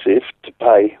expensive to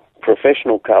pay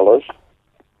professional cullers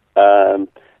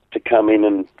to come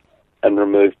in and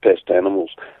remove pest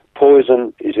animals.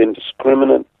 Poison is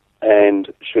indiscriminate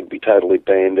and should be totally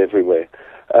banned everywhere.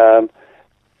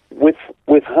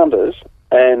 With hunters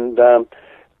and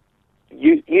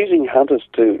using hunters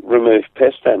to remove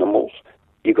pest animals,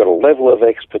 you've got a level of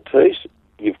expertise,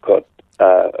 you've got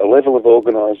a level of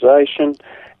organisation,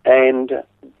 and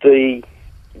the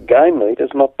game meat is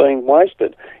not being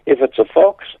wasted. If it's a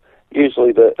fox,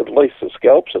 usually at least the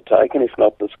scalps are taken, if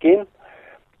not the skin.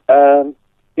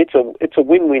 It's a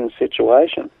win-win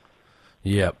situation.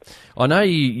 Yeah. I know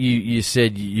you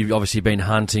said you've obviously been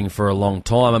hunting for a long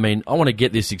time. I mean, I want to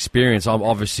get this experience. I'm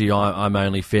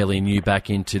only fairly new back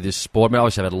into this sport. I mean, I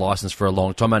obviously have had a licence for a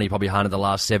long time. I only probably hunted the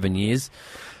last 7 years.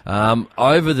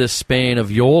 Over the span of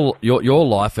your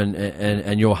life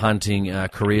and your hunting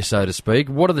career, so to speak,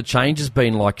 what have the changes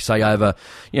been like, say, over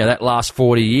that last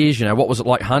 40 years? What was it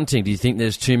like hunting? Do you think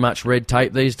there's too much red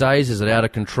tape these days? Is it out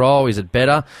of control? Is it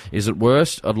better? Is it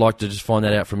worse? I'd like to just find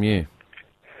that out from you.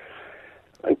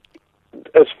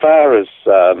 As far as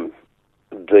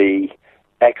the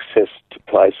access to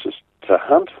places to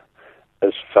hunt,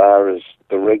 as far as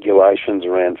the regulations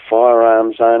around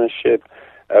firearms ownership,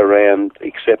 around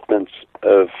acceptance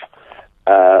of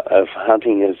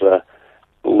hunting as a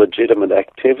legitimate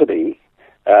activity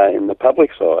in the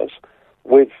public's eyes,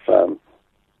 we've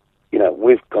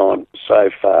gone so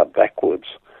far backwards.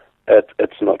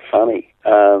 It's not funny.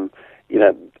 The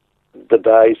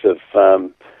days of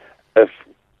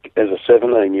as a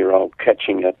 17-year-old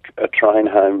catching a train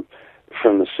home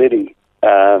from the city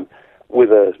with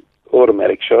a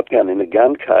automatic shotgun in a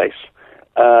gun case,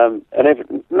 and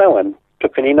no one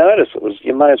took any notice. It was,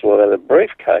 you may as well have a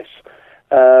briefcase.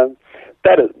 That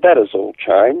has all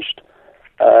changed.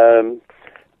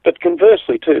 But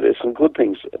conversely too, there's some good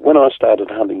things. When I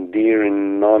started hunting deer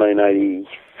in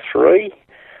 1983,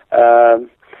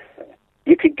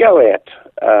 you could go out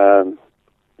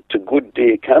to good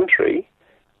deer country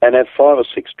and have 5 or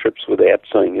 6 trips without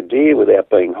seeing a deer,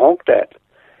 without being honked at.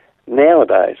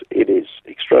 Nowadays, it is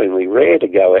extremely rare to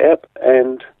go out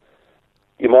and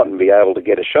you mightn't be able to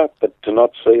get a shot, but to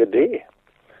not see a deer.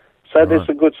 So there's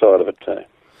a good side of it too.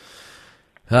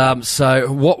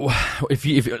 So, what if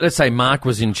let's say Mark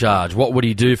was in charge? What would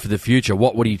he do for the future?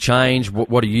 What would he change?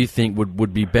 What do you think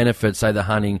would be benefit, say, the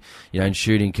hunting, and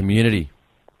shooting community?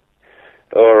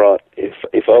 All right,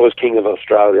 if I was king of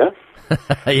Australia, look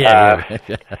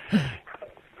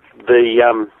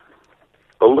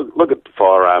at the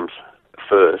firearms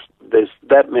first. There's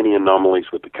that many anomalies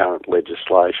with the current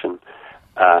legislation.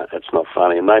 It's not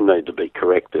funny, and they need to be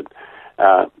corrected.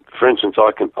 For instance,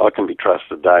 I can be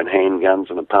trusted to own handguns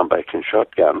and a pump-action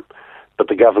shotgun, but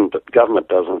the government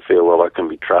doesn't feel, well, I can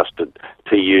be trusted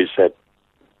to use that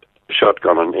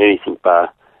shotgun on anything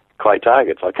but clay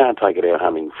targets. I can't take it out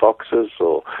hunting foxes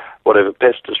or whatever,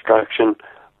 pest destruction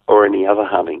or any other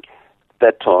hunting,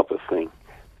 that type of thing.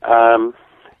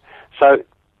 So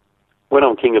when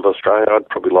I'm king of Australia, I'd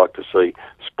probably like to see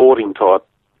sporting-type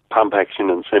pump-action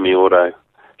and semi-auto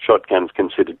shotguns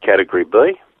considered Category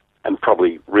B, and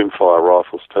probably rimfire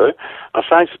rifles too. I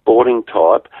say sporting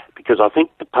type because I think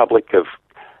the public have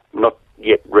not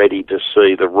yet ready to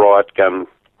see the riot gun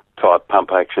type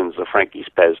pump actions, the Frankie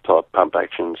Spaz type pump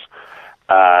actions,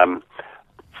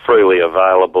 freely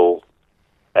available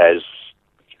as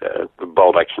the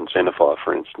bolt action centerfire,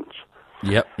 for instance.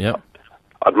 Yep.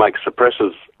 I'd make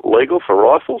suppressors legal for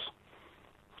rifles.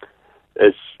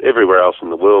 It's everywhere else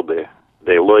in the world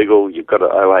they're legal. You've got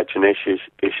OH&S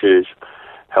issues.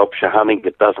 Helps your hunting.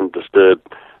 It doesn't disturb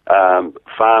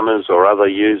farmers or other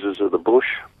users of the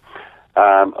bush.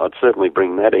 I'd certainly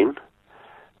bring that in.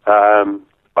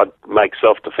 I'd make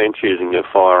self-defence using a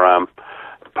firearm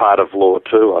part of law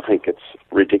too. I think it's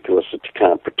ridiculous that you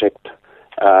can't protect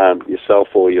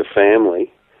yourself or your family.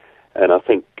 And I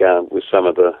think with some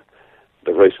of the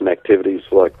recent activities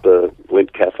like the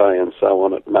Lint Cafe and so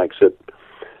on, it makes it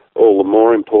all the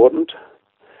more important.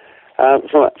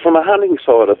 From a hunting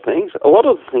side of things, a lot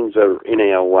of the things are in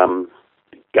our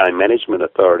Game Management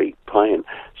Authority plan.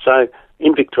 So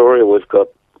in Victoria, we've got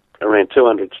around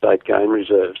 200 state game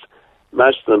reserves.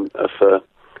 Most of them are for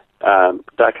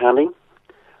duck hunting.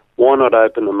 Why not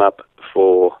open them up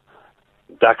for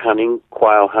duck hunting,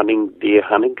 quail hunting, deer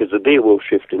hunting, because the deer will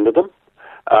shift into them.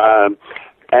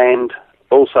 And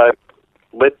also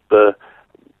let the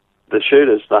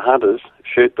shooters, the hunters,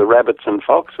 shoot the rabbits and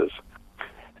foxes.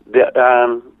 That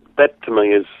to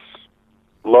me is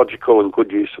logical and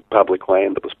good use of public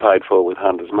land that was paid for with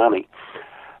hunters' money.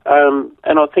 And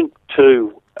I think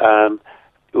too,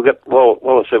 we've got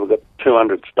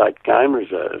 200 state game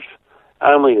reserves.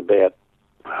 Only about,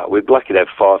 we're lucky to have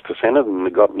 5% of them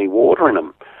that got any water in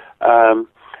them.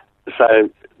 So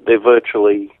they're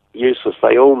virtually useless.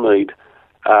 They all need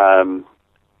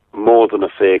more than a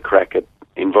fair crack at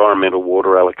environmental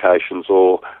water allocations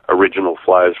or original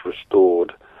flows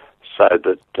restored, so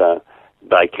that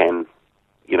they can,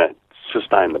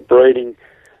 sustain the breeding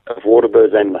of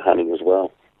waterbirds and the hunting as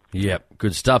well. Yep,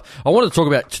 good stuff. I want to talk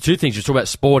about two things. You talk about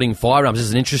sporting firearms. This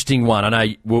is an interesting one. I know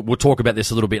we'll talk about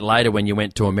this a little bit later when you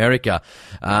went to America.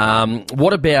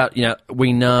 What about,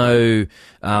 we know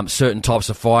certain types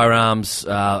of firearms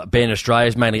banned in Australia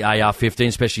is mainly AR-15,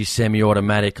 especially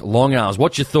semi-automatic long arms.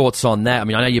 What's your thoughts on that? I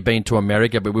mean, I know you've been to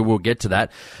America, but we will get to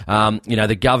that.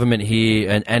 The government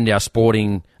here and our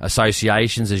sporting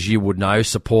associations, as you would know,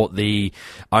 support the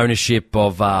ownership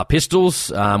of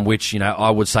pistols, which, I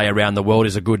would say around the world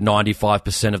is a good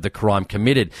 95% of the crime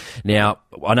committed. Now,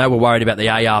 I know we're worried about the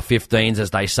AR-15s,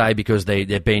 as they say, because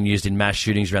they're being used in mass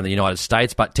shootings around the United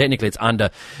States, but technically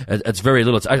it's very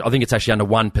little. I think it's actually under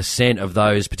 1% of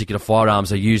those particular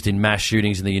firearms are used in mass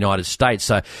shootings in the United States.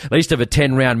 So at least of a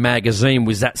 10-round magazine,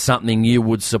 was that something you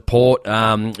would support,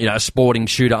 a sporting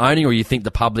shooter owning, or you think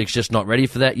the public's just not ready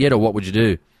for that yet, or what would you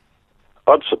do?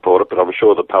 I'd support it, but I'm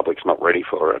sure the public's not ready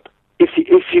for it.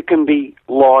 If you can be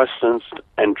licensed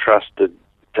and trusted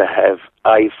to have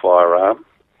a firearm,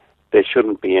 there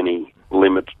shouldn't be any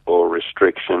limit or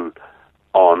restriction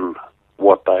on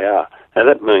what they are. Now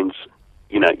that means,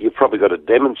 you've probably got to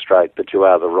demonstrate that you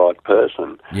are the right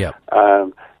person. Yeah.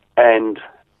 And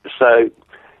so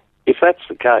if that's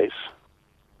the case,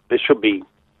 there should be,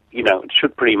 it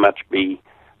should pretty much be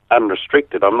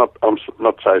unrestricted. I'm not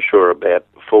so sure about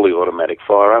fully automatic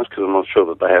firearms because I'm not sure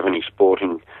that they have any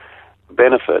sporting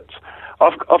benefits.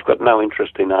 I've got no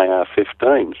interest in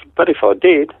AR-15s, but if I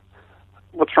did,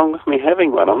 what's wrong with me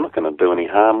having one? I'm not going to do any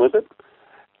harm with it.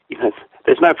 You know,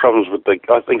 there's no problems with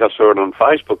I think I saw it on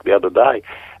Facebook the other day.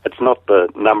 It's not the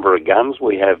number of guns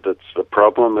we have that's the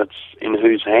problem. It's in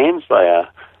whose hands they are.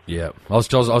 Yeah, I was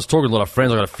talking to a lot of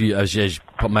friends. I got a few, as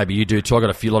maybe you do too. I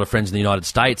got a lot of friends in the United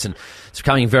States, and it's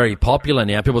becoming very popular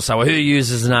now. People say, "Well, who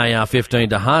uses an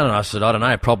AR-15 to hunt?" And I said, "I don't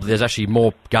know. Probably there's actually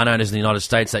more gun owners in the United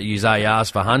States that use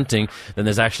ARs for hunting than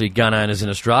there's actually gun owners in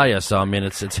Australia." So I mean,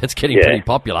 it's getting pretty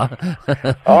popular.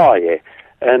 Oh yeah,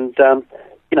 and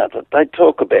you know, they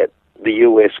talk about the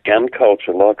US gun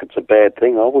culture like it's a bad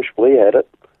thing. I wish we had it.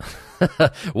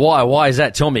 Why is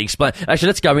that? Tell me, explain. Actually,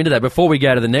 let's go into that before we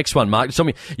go to the next one, Mark. Tell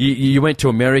me, you went to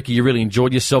America, you really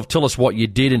enjoyed yourself. Tell us what you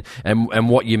did and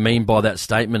what you mean by that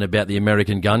statement about the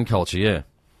American gun culture, yeah.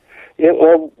 Yeah,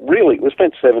 well, really, we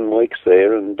spent 7 weeks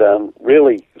there and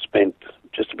really spent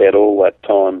just about all that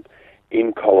time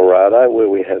in Colorado where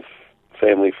we have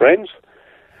family friends.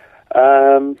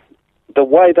 The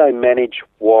way they manage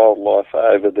wildlife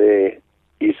over there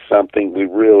is something we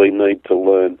really need to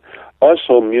learn. I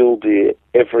saw mule deer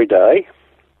every day.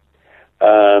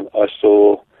 I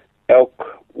saw elk,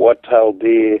 white-tailed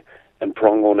deer, and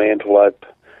pronghorn antelope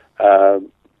at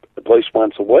least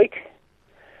once a week.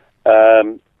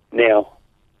 Now,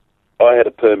 I had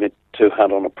a permit to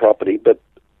hunt on a property, but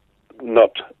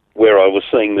not where I was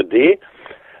seeing the deer.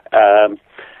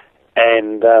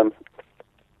 And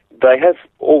they have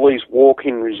all these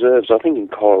walk-in reserves. I think in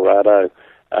Colorado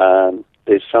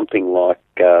there's something like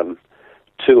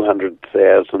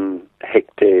 200,000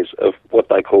 hectares of what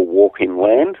they call walk-in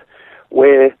land,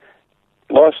 where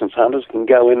licensed hunters can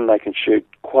go in and they can shoot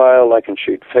quail, they can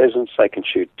shoot pheasants, they can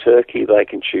shoot turkey, they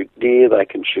can shoot deer, they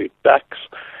can shoot ducks,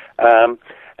 and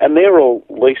they're all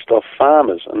leased off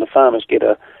farmers, and the farmers get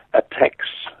a tax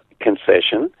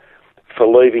concession for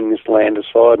leaving this land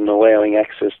aside and allowing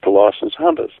access to licensed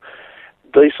hunters.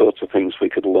 These sorts of things we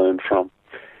could learn from.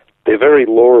 They're very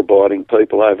law-abiding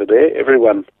people over there.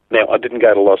 Everyone... Now, I didn't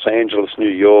go to Los Angeles, New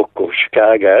York, or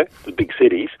Chicago, the big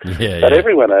cities, but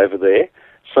everyone over there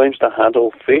seems to hunt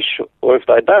or fish, or if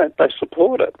they don't, they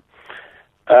support it.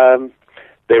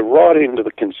 They're right into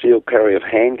the concealed carry of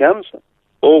handguns.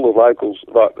 All the locals,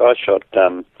 like I shot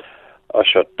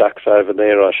ducks over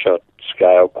there, I shot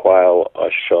scale quail, I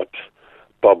shot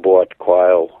bobwhite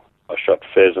quail, I shot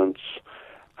pheasants,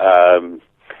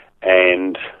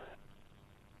 and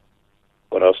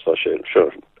what else did I shoot?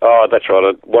 Sure. Oh, that's right.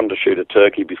 I wanted to shoot a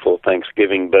turkey before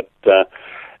Thanksgiving, but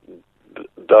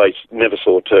I never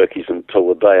saw turkeys until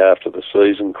the day after the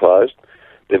season closed.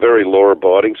 They're very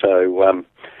law-abiding, so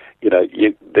you know,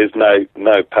 there's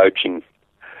no poaching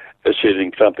or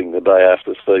shooting something the day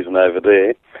after the season over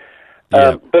there.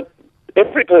 Yeah. But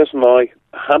every person I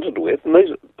hunted with, and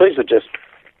these are just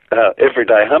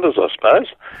everyday hunters, I suppose.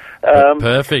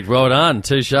 Perfect. Well done.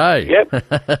 Touché. Yep.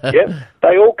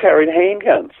 They all carried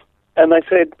handguns. And they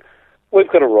said, we've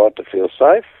got a right to feel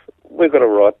safe. We've got a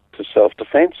right to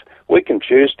self-defence. We can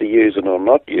choose to use it or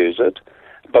not use it,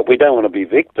 but we don't want to be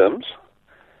victims.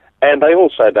 And they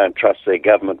also don't trust their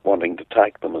government wanting to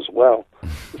take them as well.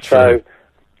 So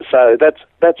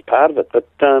that's part of it. But,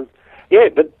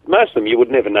 but most of them you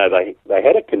would never know they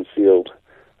had a concealed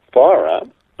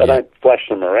firearm. They don't flash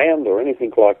them around or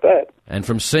anything like that. And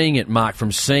from seeing it, Mark,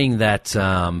 from seeing that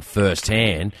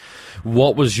firsthand,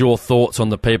 what was your thoughts on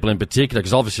the people in particular?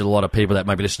 Because obviously a lot of people that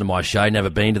maybe listen to my show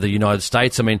never been to the United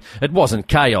States. I mean, it wasn't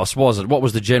chaos, was it? What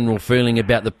was the general feeling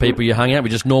about the people you hung out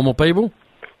with? Just normal people?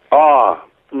 Oh,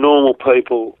 normal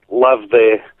people, love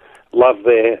their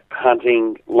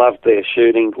hunting, love their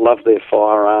shooting, love their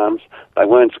firearms. They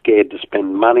weren't scared to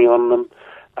spend money on them.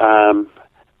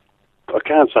 I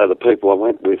can't say the people I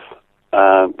went with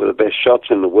were the best shots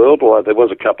in the world, although there was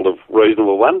a couple of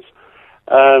reasonable ones.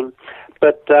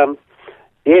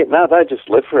 They just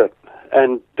live for it.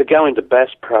 And to go into Bass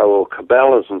Pro or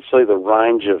Cabela's and see the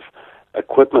range of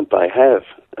equipment they have,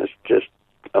 it's just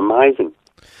amazing.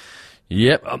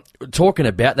 Yep. Talking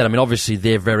about that, I mean, obviously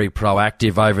they're very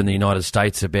proactive over in the United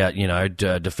States about,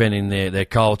 defending their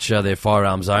culture, their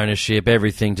firearms ownership,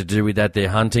 everything to do with that, their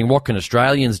hunting. What can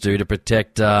Australians do to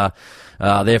protect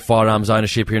their firearms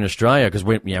ownership here in Australia? Because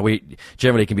we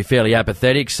generally can be fairly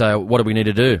apathetic, so what do we need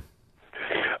to do?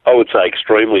 I would say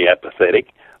extremely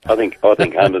apathetic. I think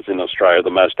hunters in Australia are the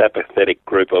most apathetic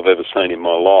group I've ever seen in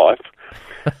my life.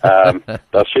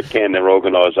 They'll shit-can their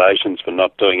organisations for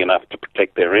not doing enough to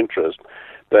protect their interest,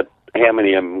 but how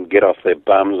many of them get off their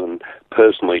bums and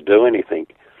personally do anything?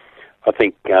 I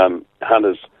think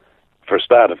hunters for a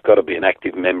start, have got to be an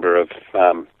active member of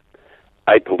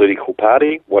a political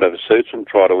party, whatever suits them,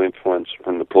 try to influence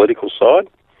from the political side.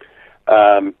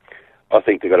 I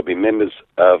think they've got to be members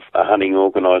of a hunting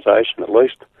organisation at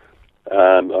least.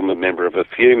 I'm a member of a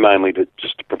few, mainly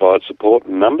just to provide support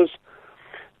and numbers.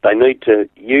 They need to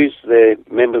use their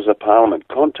members of parliament,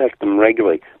 contact them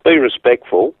regularly, be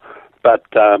respectful, but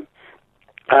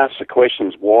ask the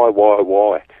questions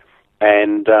why,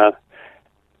 and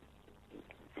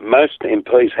most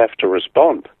MPs have to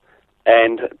respond.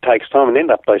 And it takes time, and end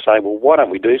up they say, well, why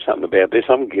don't we do something about this?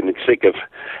 I'm getting sick of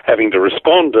having to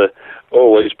respond to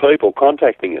all these people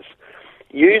contacting us.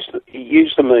 Use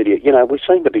the media. You know, we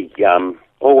seem to be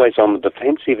always on the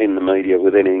defensive in the media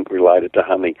with anything related to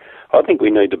hunting. I think we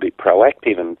need to be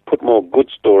proactive and put more good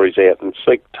stories out and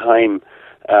seek tame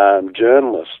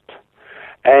journalists.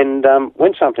 And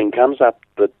when something comes up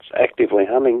that's actively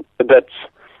hunting, that's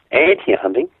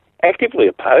anti-hunting, actively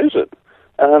oppose it.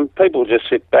 People just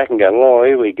sit back and go, oh,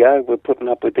 here we go, we're putting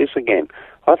up with this again.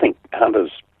 I think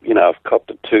hunters, have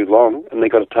copped it too long, and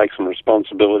they've got to take some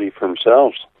responsibility for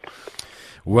themselves.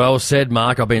 Well said,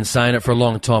 Mark. I've been saying it for a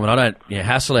long time, and I don't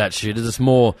hassle out shooters. It's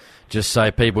more just say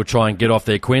people try and get off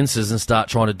their quinces and start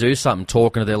trying to do something,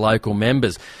 talking to their local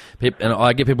members. And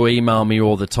I get people email me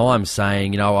all the time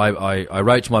saying, I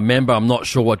wrote to my member, I'm not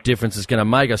sure what difference it's going to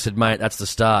make. I said, mate, that's the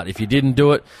start. If you didn't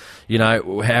do it,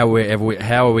 how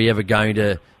are we ever going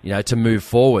to, to move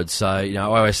forward? So, I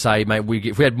always say, mate,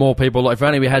 if we had more people, if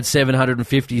only we had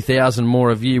 750,000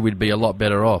 more of you, we'd be a lot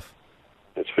better off.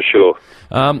 That's for sure.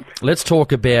 Let's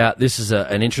talk about, this is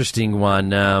an interesting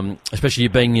one, especially you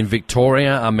being in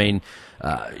Victoria. I mean,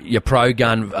 your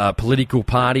pro-gun political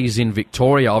parties in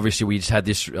Victoria. Obviously, we just had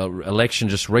this election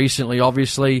just recently,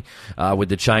 obviously, with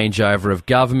the changeover of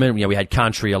government. We had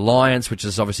Country Alliance, which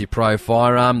is obviously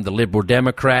pro-firearm, the Liberal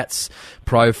Democrats,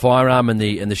 pro-firearm, and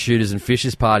the Shooters and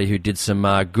Fishers Party, who did some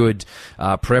good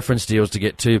preference deals to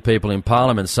get 2 people in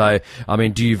Parliament. So, I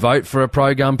mean, do you vote for a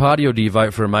pro-gun party or do you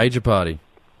vote for a major party?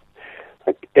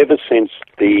 Ever since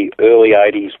the early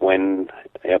 80s, when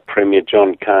our Premier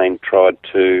John Cain tried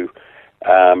to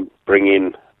bring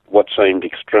in what seemed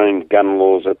extreme gun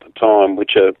laws at the time,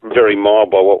 which are very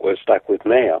mild by what we're stuck with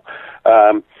now,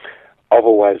 I've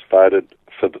always voted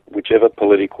for whichever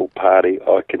political party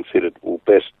I considered will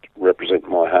best represent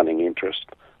my hunting interest.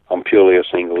 I'm purely a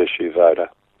single-issue voter.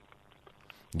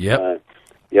 Yep.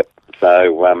 Yep.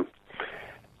 So,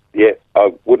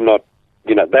 I would not.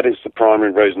 That is the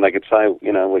primary reason they could say,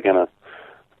 we're going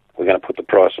to put the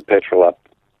price of petrol up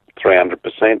 300%.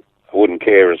 I wouldn't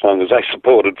care as long as they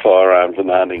supported firearms and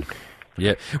hunting.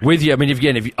 Yeah, with you. I mean, if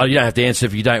you don't have to answer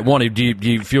if you don't want to. Do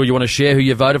you feel you want to share who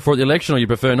you voted for at the election, or you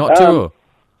prefer not to? Or?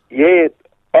 Yeah.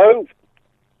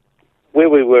 Where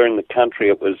we were in the country,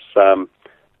 it was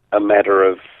a matter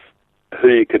of who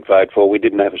you could vote for. We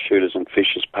didn't have a Shooters and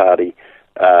Fishers Party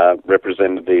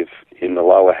representative in the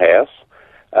lower house.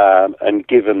 And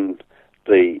given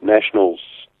the Nationals'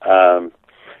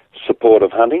 support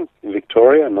of hunting in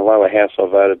Victoria, in the lower house I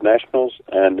voted Nationals,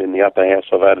 and in the upper house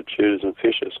I voted Shooters and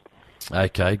Fishers.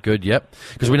 Okay, good, yep.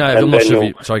 Because we know, I'm not sure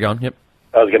if you... Sorry, go on, yep.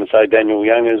 I was going to say Daniel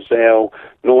Young is our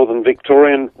Northern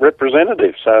Victorian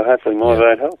representative, so hopefully my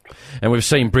vote helped. And we've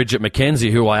seen Bridget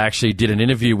McKenzie, who I actually did an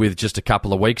interview with just a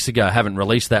couple of weeks ago. I haven't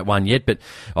released that one yet, but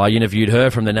I interviewed her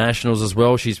from the Nationals as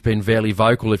well. She's been fairly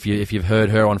vocal if you've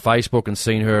heard her on Facebook and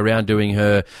seen her around doing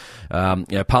her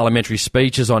parliamentary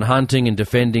speeches on hunting and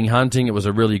defending hunting. It was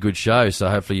a really good show, so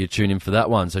hopefully you tune in for that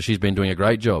one. So she's been doing a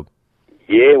great job.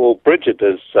 Yeah, well, Bridget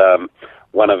is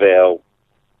one of our...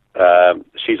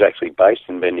 she's actually based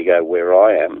in Bendigo, where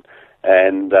I am,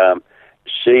 and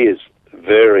she is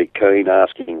very keen,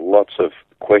 asking lots of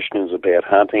questions about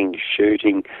hunting,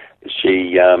 shooting.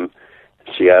 She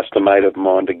asked a mate of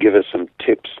mine to give her some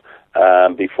tips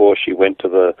before she went to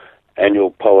the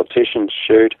annual politicians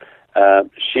shoot.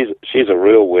 She's a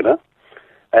real winner,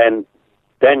 and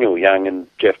Daniel Young and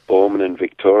Jeff Borman in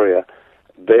Victoria,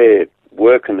 they're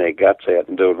working their guts out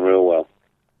and doing real well.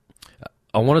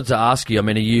 I wanted to ask you, I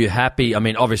mean, are you happy? I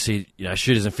mean, obviously,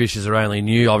 Shooters and Fishers are only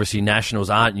new. Obviously, Nationals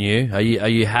aren't new. Are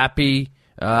you happy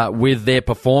with their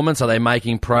performance? Are they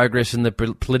making progress in the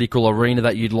political arena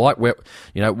that you'd like? What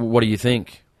do you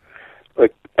think?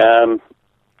 Look, I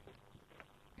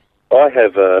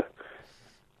have a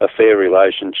fair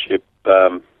relationship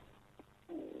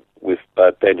with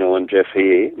both Daniel and Jeff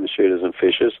here in the Shooters and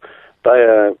Fishers. They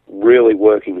are really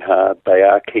working hard. They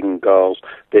are kicking goals.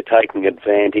 They're taking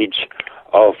advantage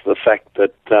of the fact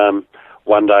that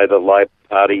one day the Labor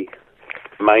Party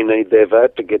may need their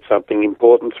vote to get something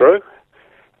important through.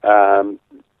 They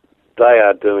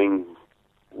are doing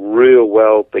real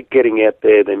well. They're getting out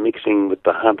there, they're mixing with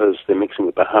the hunters, they're mixing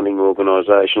with the hunting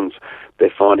organisations,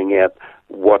 they're finding out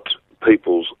what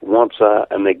people's wants are,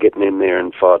 and they're getting in there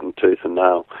and fighting tooth and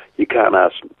nail. You can't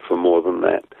ask for more than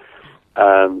that.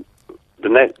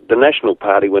 The National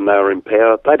Party, when they were in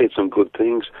power, they did some good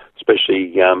things,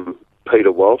 especially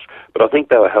Peter Walsh, but I think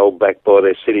they were held back by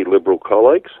their city Liberal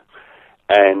colleagues,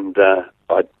 and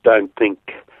I don't think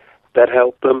that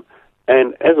helped them.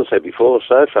 And as I said before,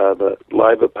 so far the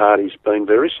Labor Party's been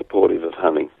very supportive of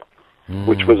hunting,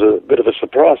 which was a bit of a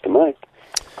surprise to me.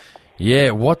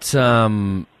 Yeah, what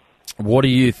do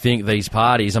you think these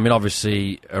parties, I mean,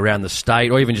 obviously around the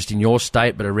state, or even just in your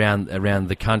state, but around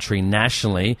the country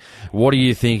nationally, what do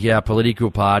you think our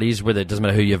political parties, whether it doesn't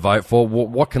matter who you vote for,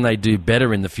 what can they do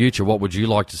better in the future? What would you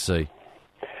like to see?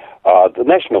 The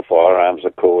National Firearms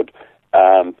Accord,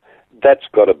 that's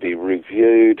got to be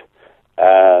reviewed,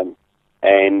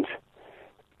 and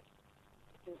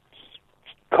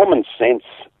common sense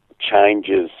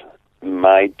changes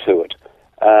made to it.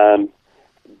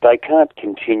 They can't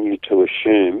continue to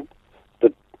assume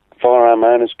that firearm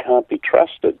owners can't be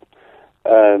trusted.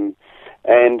 And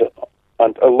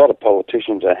a lot of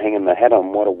politicians are hanging their hat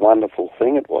on what a wonderful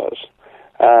thing it was.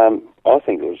 I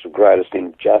think it was the greatest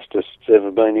injustice that's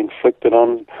ever been inflicted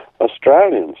on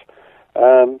Australians.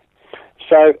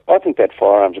 So I think that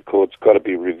Firearms Accord's got to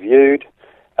be reviewed.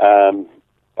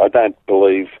 I don't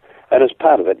believe, and as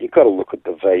part of it, you've got to look at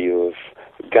the value of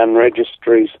gun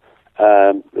registries.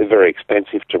 They're very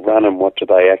expensive to run, and what do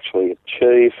they actually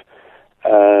achieve?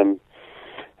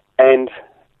 And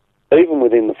even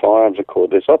within the Firearms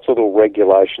Accord, there's lots of little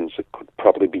regulations that could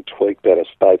probably be tweaked at a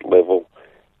state level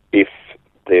if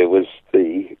there was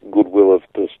the goodwill of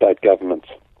the state governments.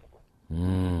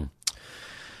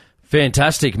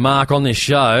 Fantastic. Mark, on this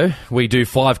show, we do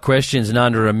 5 questions in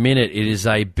under a minute. It is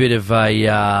a bit of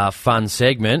a fun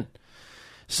segment.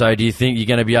 So do you think you're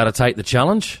going to be able to take the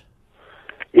challenge?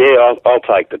 Yeah, I'll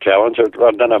take the challenge. I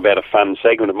don't know about a fun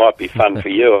segment. It might be fun for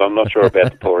you. I'm not sure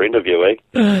about the poor interviewee.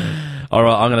 All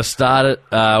right, I'm going to start it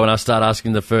when I start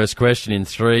asking the first question in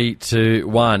 3, 2,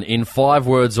 1. In 5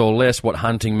 words or less, what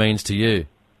hunting means to you?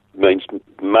 It means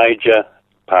major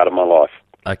part of my life.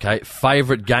 Okay.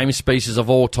 Favourite game species of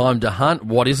all time to hunt?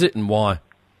 What is it and why?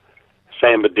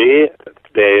 Sambar deer.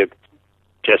 They're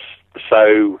just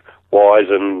so wise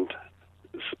and...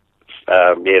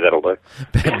 yeah, that'll do.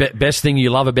 Best thing you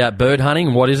love about bird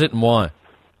hunting? What is it and why?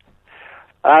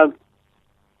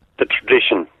 The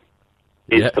tradition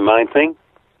is the main thing.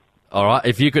 All right.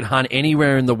 If you could hunt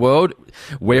anywhere in the world,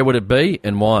 where would it be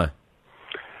and why?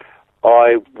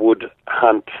 I would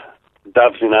hunt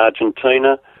doves in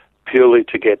Argentina purely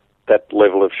to get that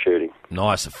level of shooting.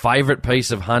 Nice. Favourite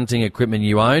piece of hunting equipment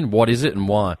you own? What is it and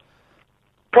why?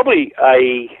 Probably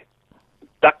a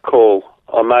duck call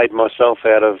I made myself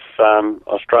out of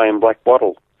Australian black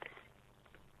wattle.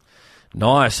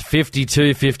 Nice.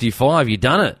 52-55. You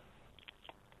done it.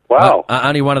 Wow.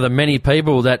 Only one of the many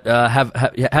people that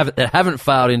haven't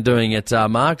failed in doing it,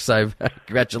 Mark, so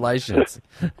congratulations.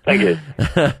 Thank you.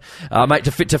 Mate,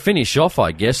 to finish off,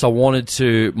 I guess,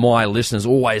 my listeners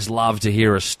always love to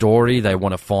hear a story. They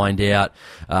want to find out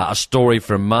a story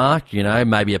from Mark,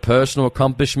 maybe a personal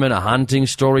accomplishment, a hunting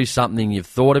story, something you've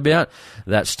thought about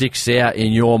that sticks out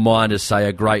in your mind as, say,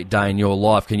 a great day in your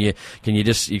life. Can you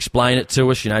just explain it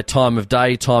to us, time of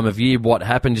day, time of year, what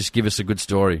happened? Just give us a good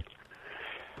story.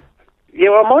 Yeah,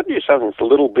 well, I might do something that's a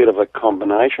little bit of a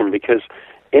combination, because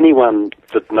anyone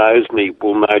that knows me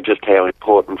will know just how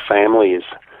important family is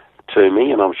to me,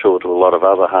 and I'm sure to a lot of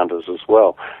other hunters as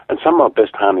well. And some of my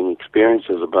best hunting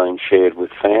experiences are being shared with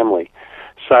family.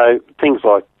 So things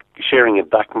like sharing a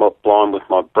duck blind with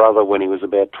my brother when he was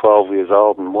about 12 years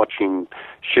old and watching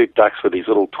shoot ducks with his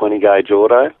little 20-gauge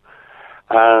auto.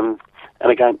 And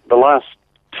again, the last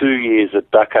 2 years at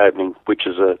duck opening, which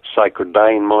is a sacred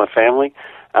day in my family,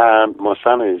 my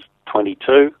son, who's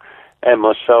 22, and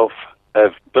myself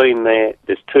have been there.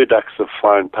 There's 2 ducks have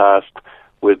flown past.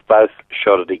 We've both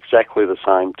shot at exactly the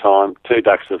same time. 2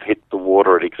 ducks have hit the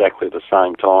water at exactly the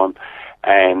same time,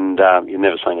 and you've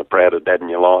never seen a prouder dad in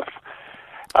your life.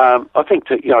 I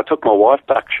think I took my wife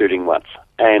duck shooting once,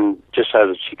 and just so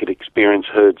that she could experience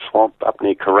Herd Swamp up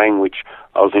near Kerrang, which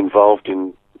I was involved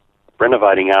in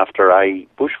renovating after a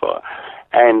bushfire.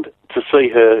 And to see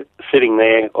her sitting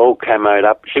there, all camoed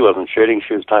up, she wasn't shooting,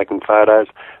 she was taking photos,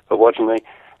 but watching me,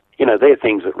 they're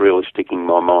things that really stick in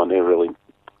my mind. They're really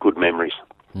good memories.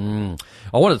 I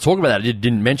wanted to talk about that. You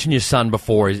didn't mention your son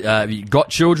before. Have you got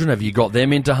children? Have you got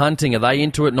them into hunting? Are they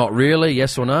into it? Not really,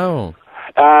 yes or no?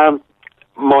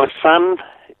 My son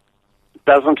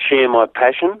doesn't share my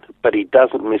passion, but he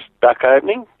doesn't miss duck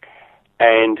opening,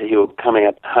 and he'll come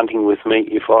out hunting with me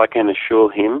if I can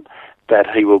assure him that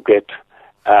he will get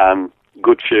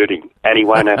good shooting, and he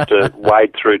won't have to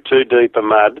wade through too deep a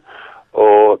mud,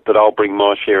 or that I'll bring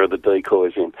my share of the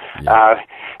decoys in. Yeah.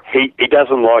 He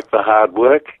doesn't like the hard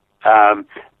work,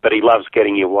 but he loves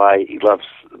getting away. He loves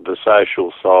the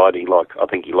social side. I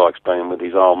think he likes being with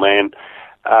his old man,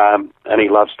 and he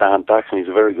loves to hunt ducks, and he's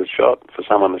a very good shot for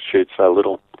someone that shoots so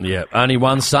little. Yeah. Only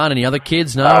one son. Any other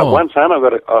kids? No. One son.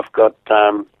 I've got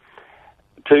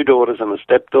 2 daughters and a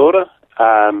stepdaughter.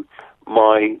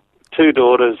 My 2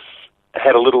 daughters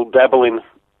had a little dabble in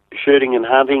shooting and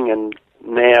hunting, and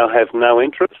now have no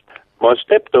interest. My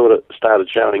stepdaughter started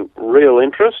showing real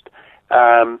interest.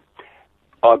 I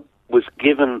was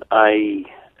given a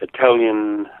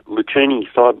Italian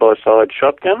Lucchini side-by-side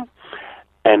shotgun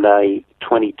and a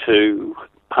 22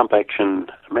 pump-action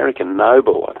American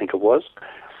Noble, I think it was.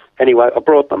 Anyway, I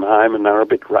brought them home, and they were a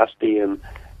bit rusty, and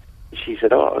she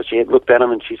said, she had looked at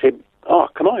them, and she said,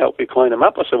 can I help you clean them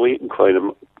up? I said, well, you can clean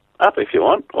them up if you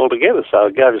want, altogether. So I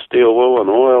gave her steel wool and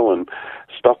oil and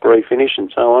stock refinish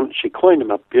and so on. She cleaned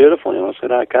them up beautifully, and I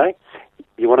said, okay,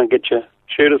 you want to get your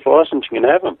shooter's license, you can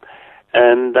have them.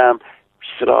 And she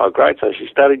said, great. So she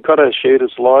studied, got her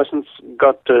shooter's license,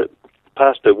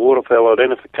 passed her waterfowl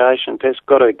identification test,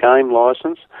 got her game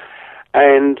license,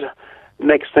 and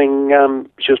next thing,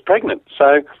 she was pregnant.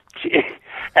 So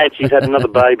she's had another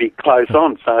baby close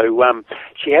on. So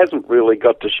she hasn't really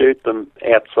got to shoot them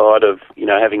outside of,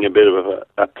 having a bit of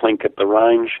a plink at the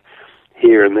range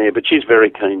here and there. But she's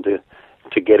very keen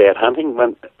to get out hunting.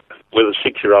 With a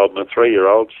 6-year-old and a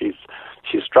 3-year-old, she's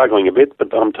struggling a bit,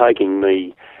 but I'm taking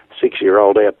the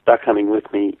 6-year-old out duck hunting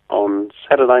with me on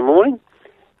Saturday morning.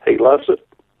 He loves it.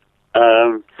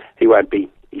 He won't be,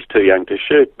 he's too young to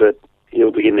shoot, but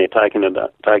he'll be in there taking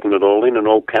it all in and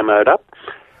all camoed up.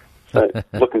 So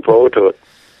looking forward to it.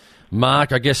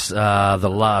 Mark, I guess the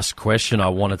last question I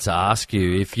wanted to ask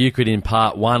you, if you could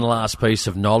impart one last piece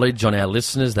of knowledge on our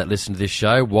listeners that listen to this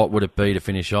show, what would it be to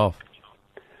finish off?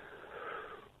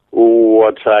 Oh,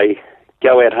 I'd say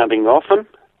go out hunting often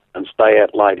and stay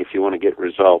out late if you want to get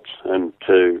results and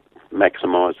to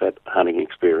maximise that hunting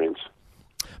experience.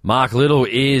 Mark Little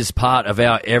is part of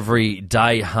our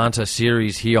Everyday Hunter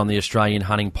series here on the Australian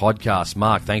Hunting Podcast.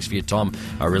 Mark, thanks for your time.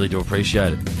 I really do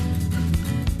appreciate it.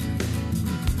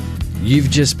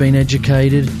 You've just been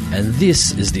educated, and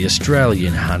this is the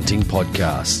Australian Hunting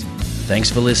Podcast. Thanks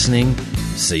for listening.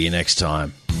 See you next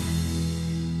time.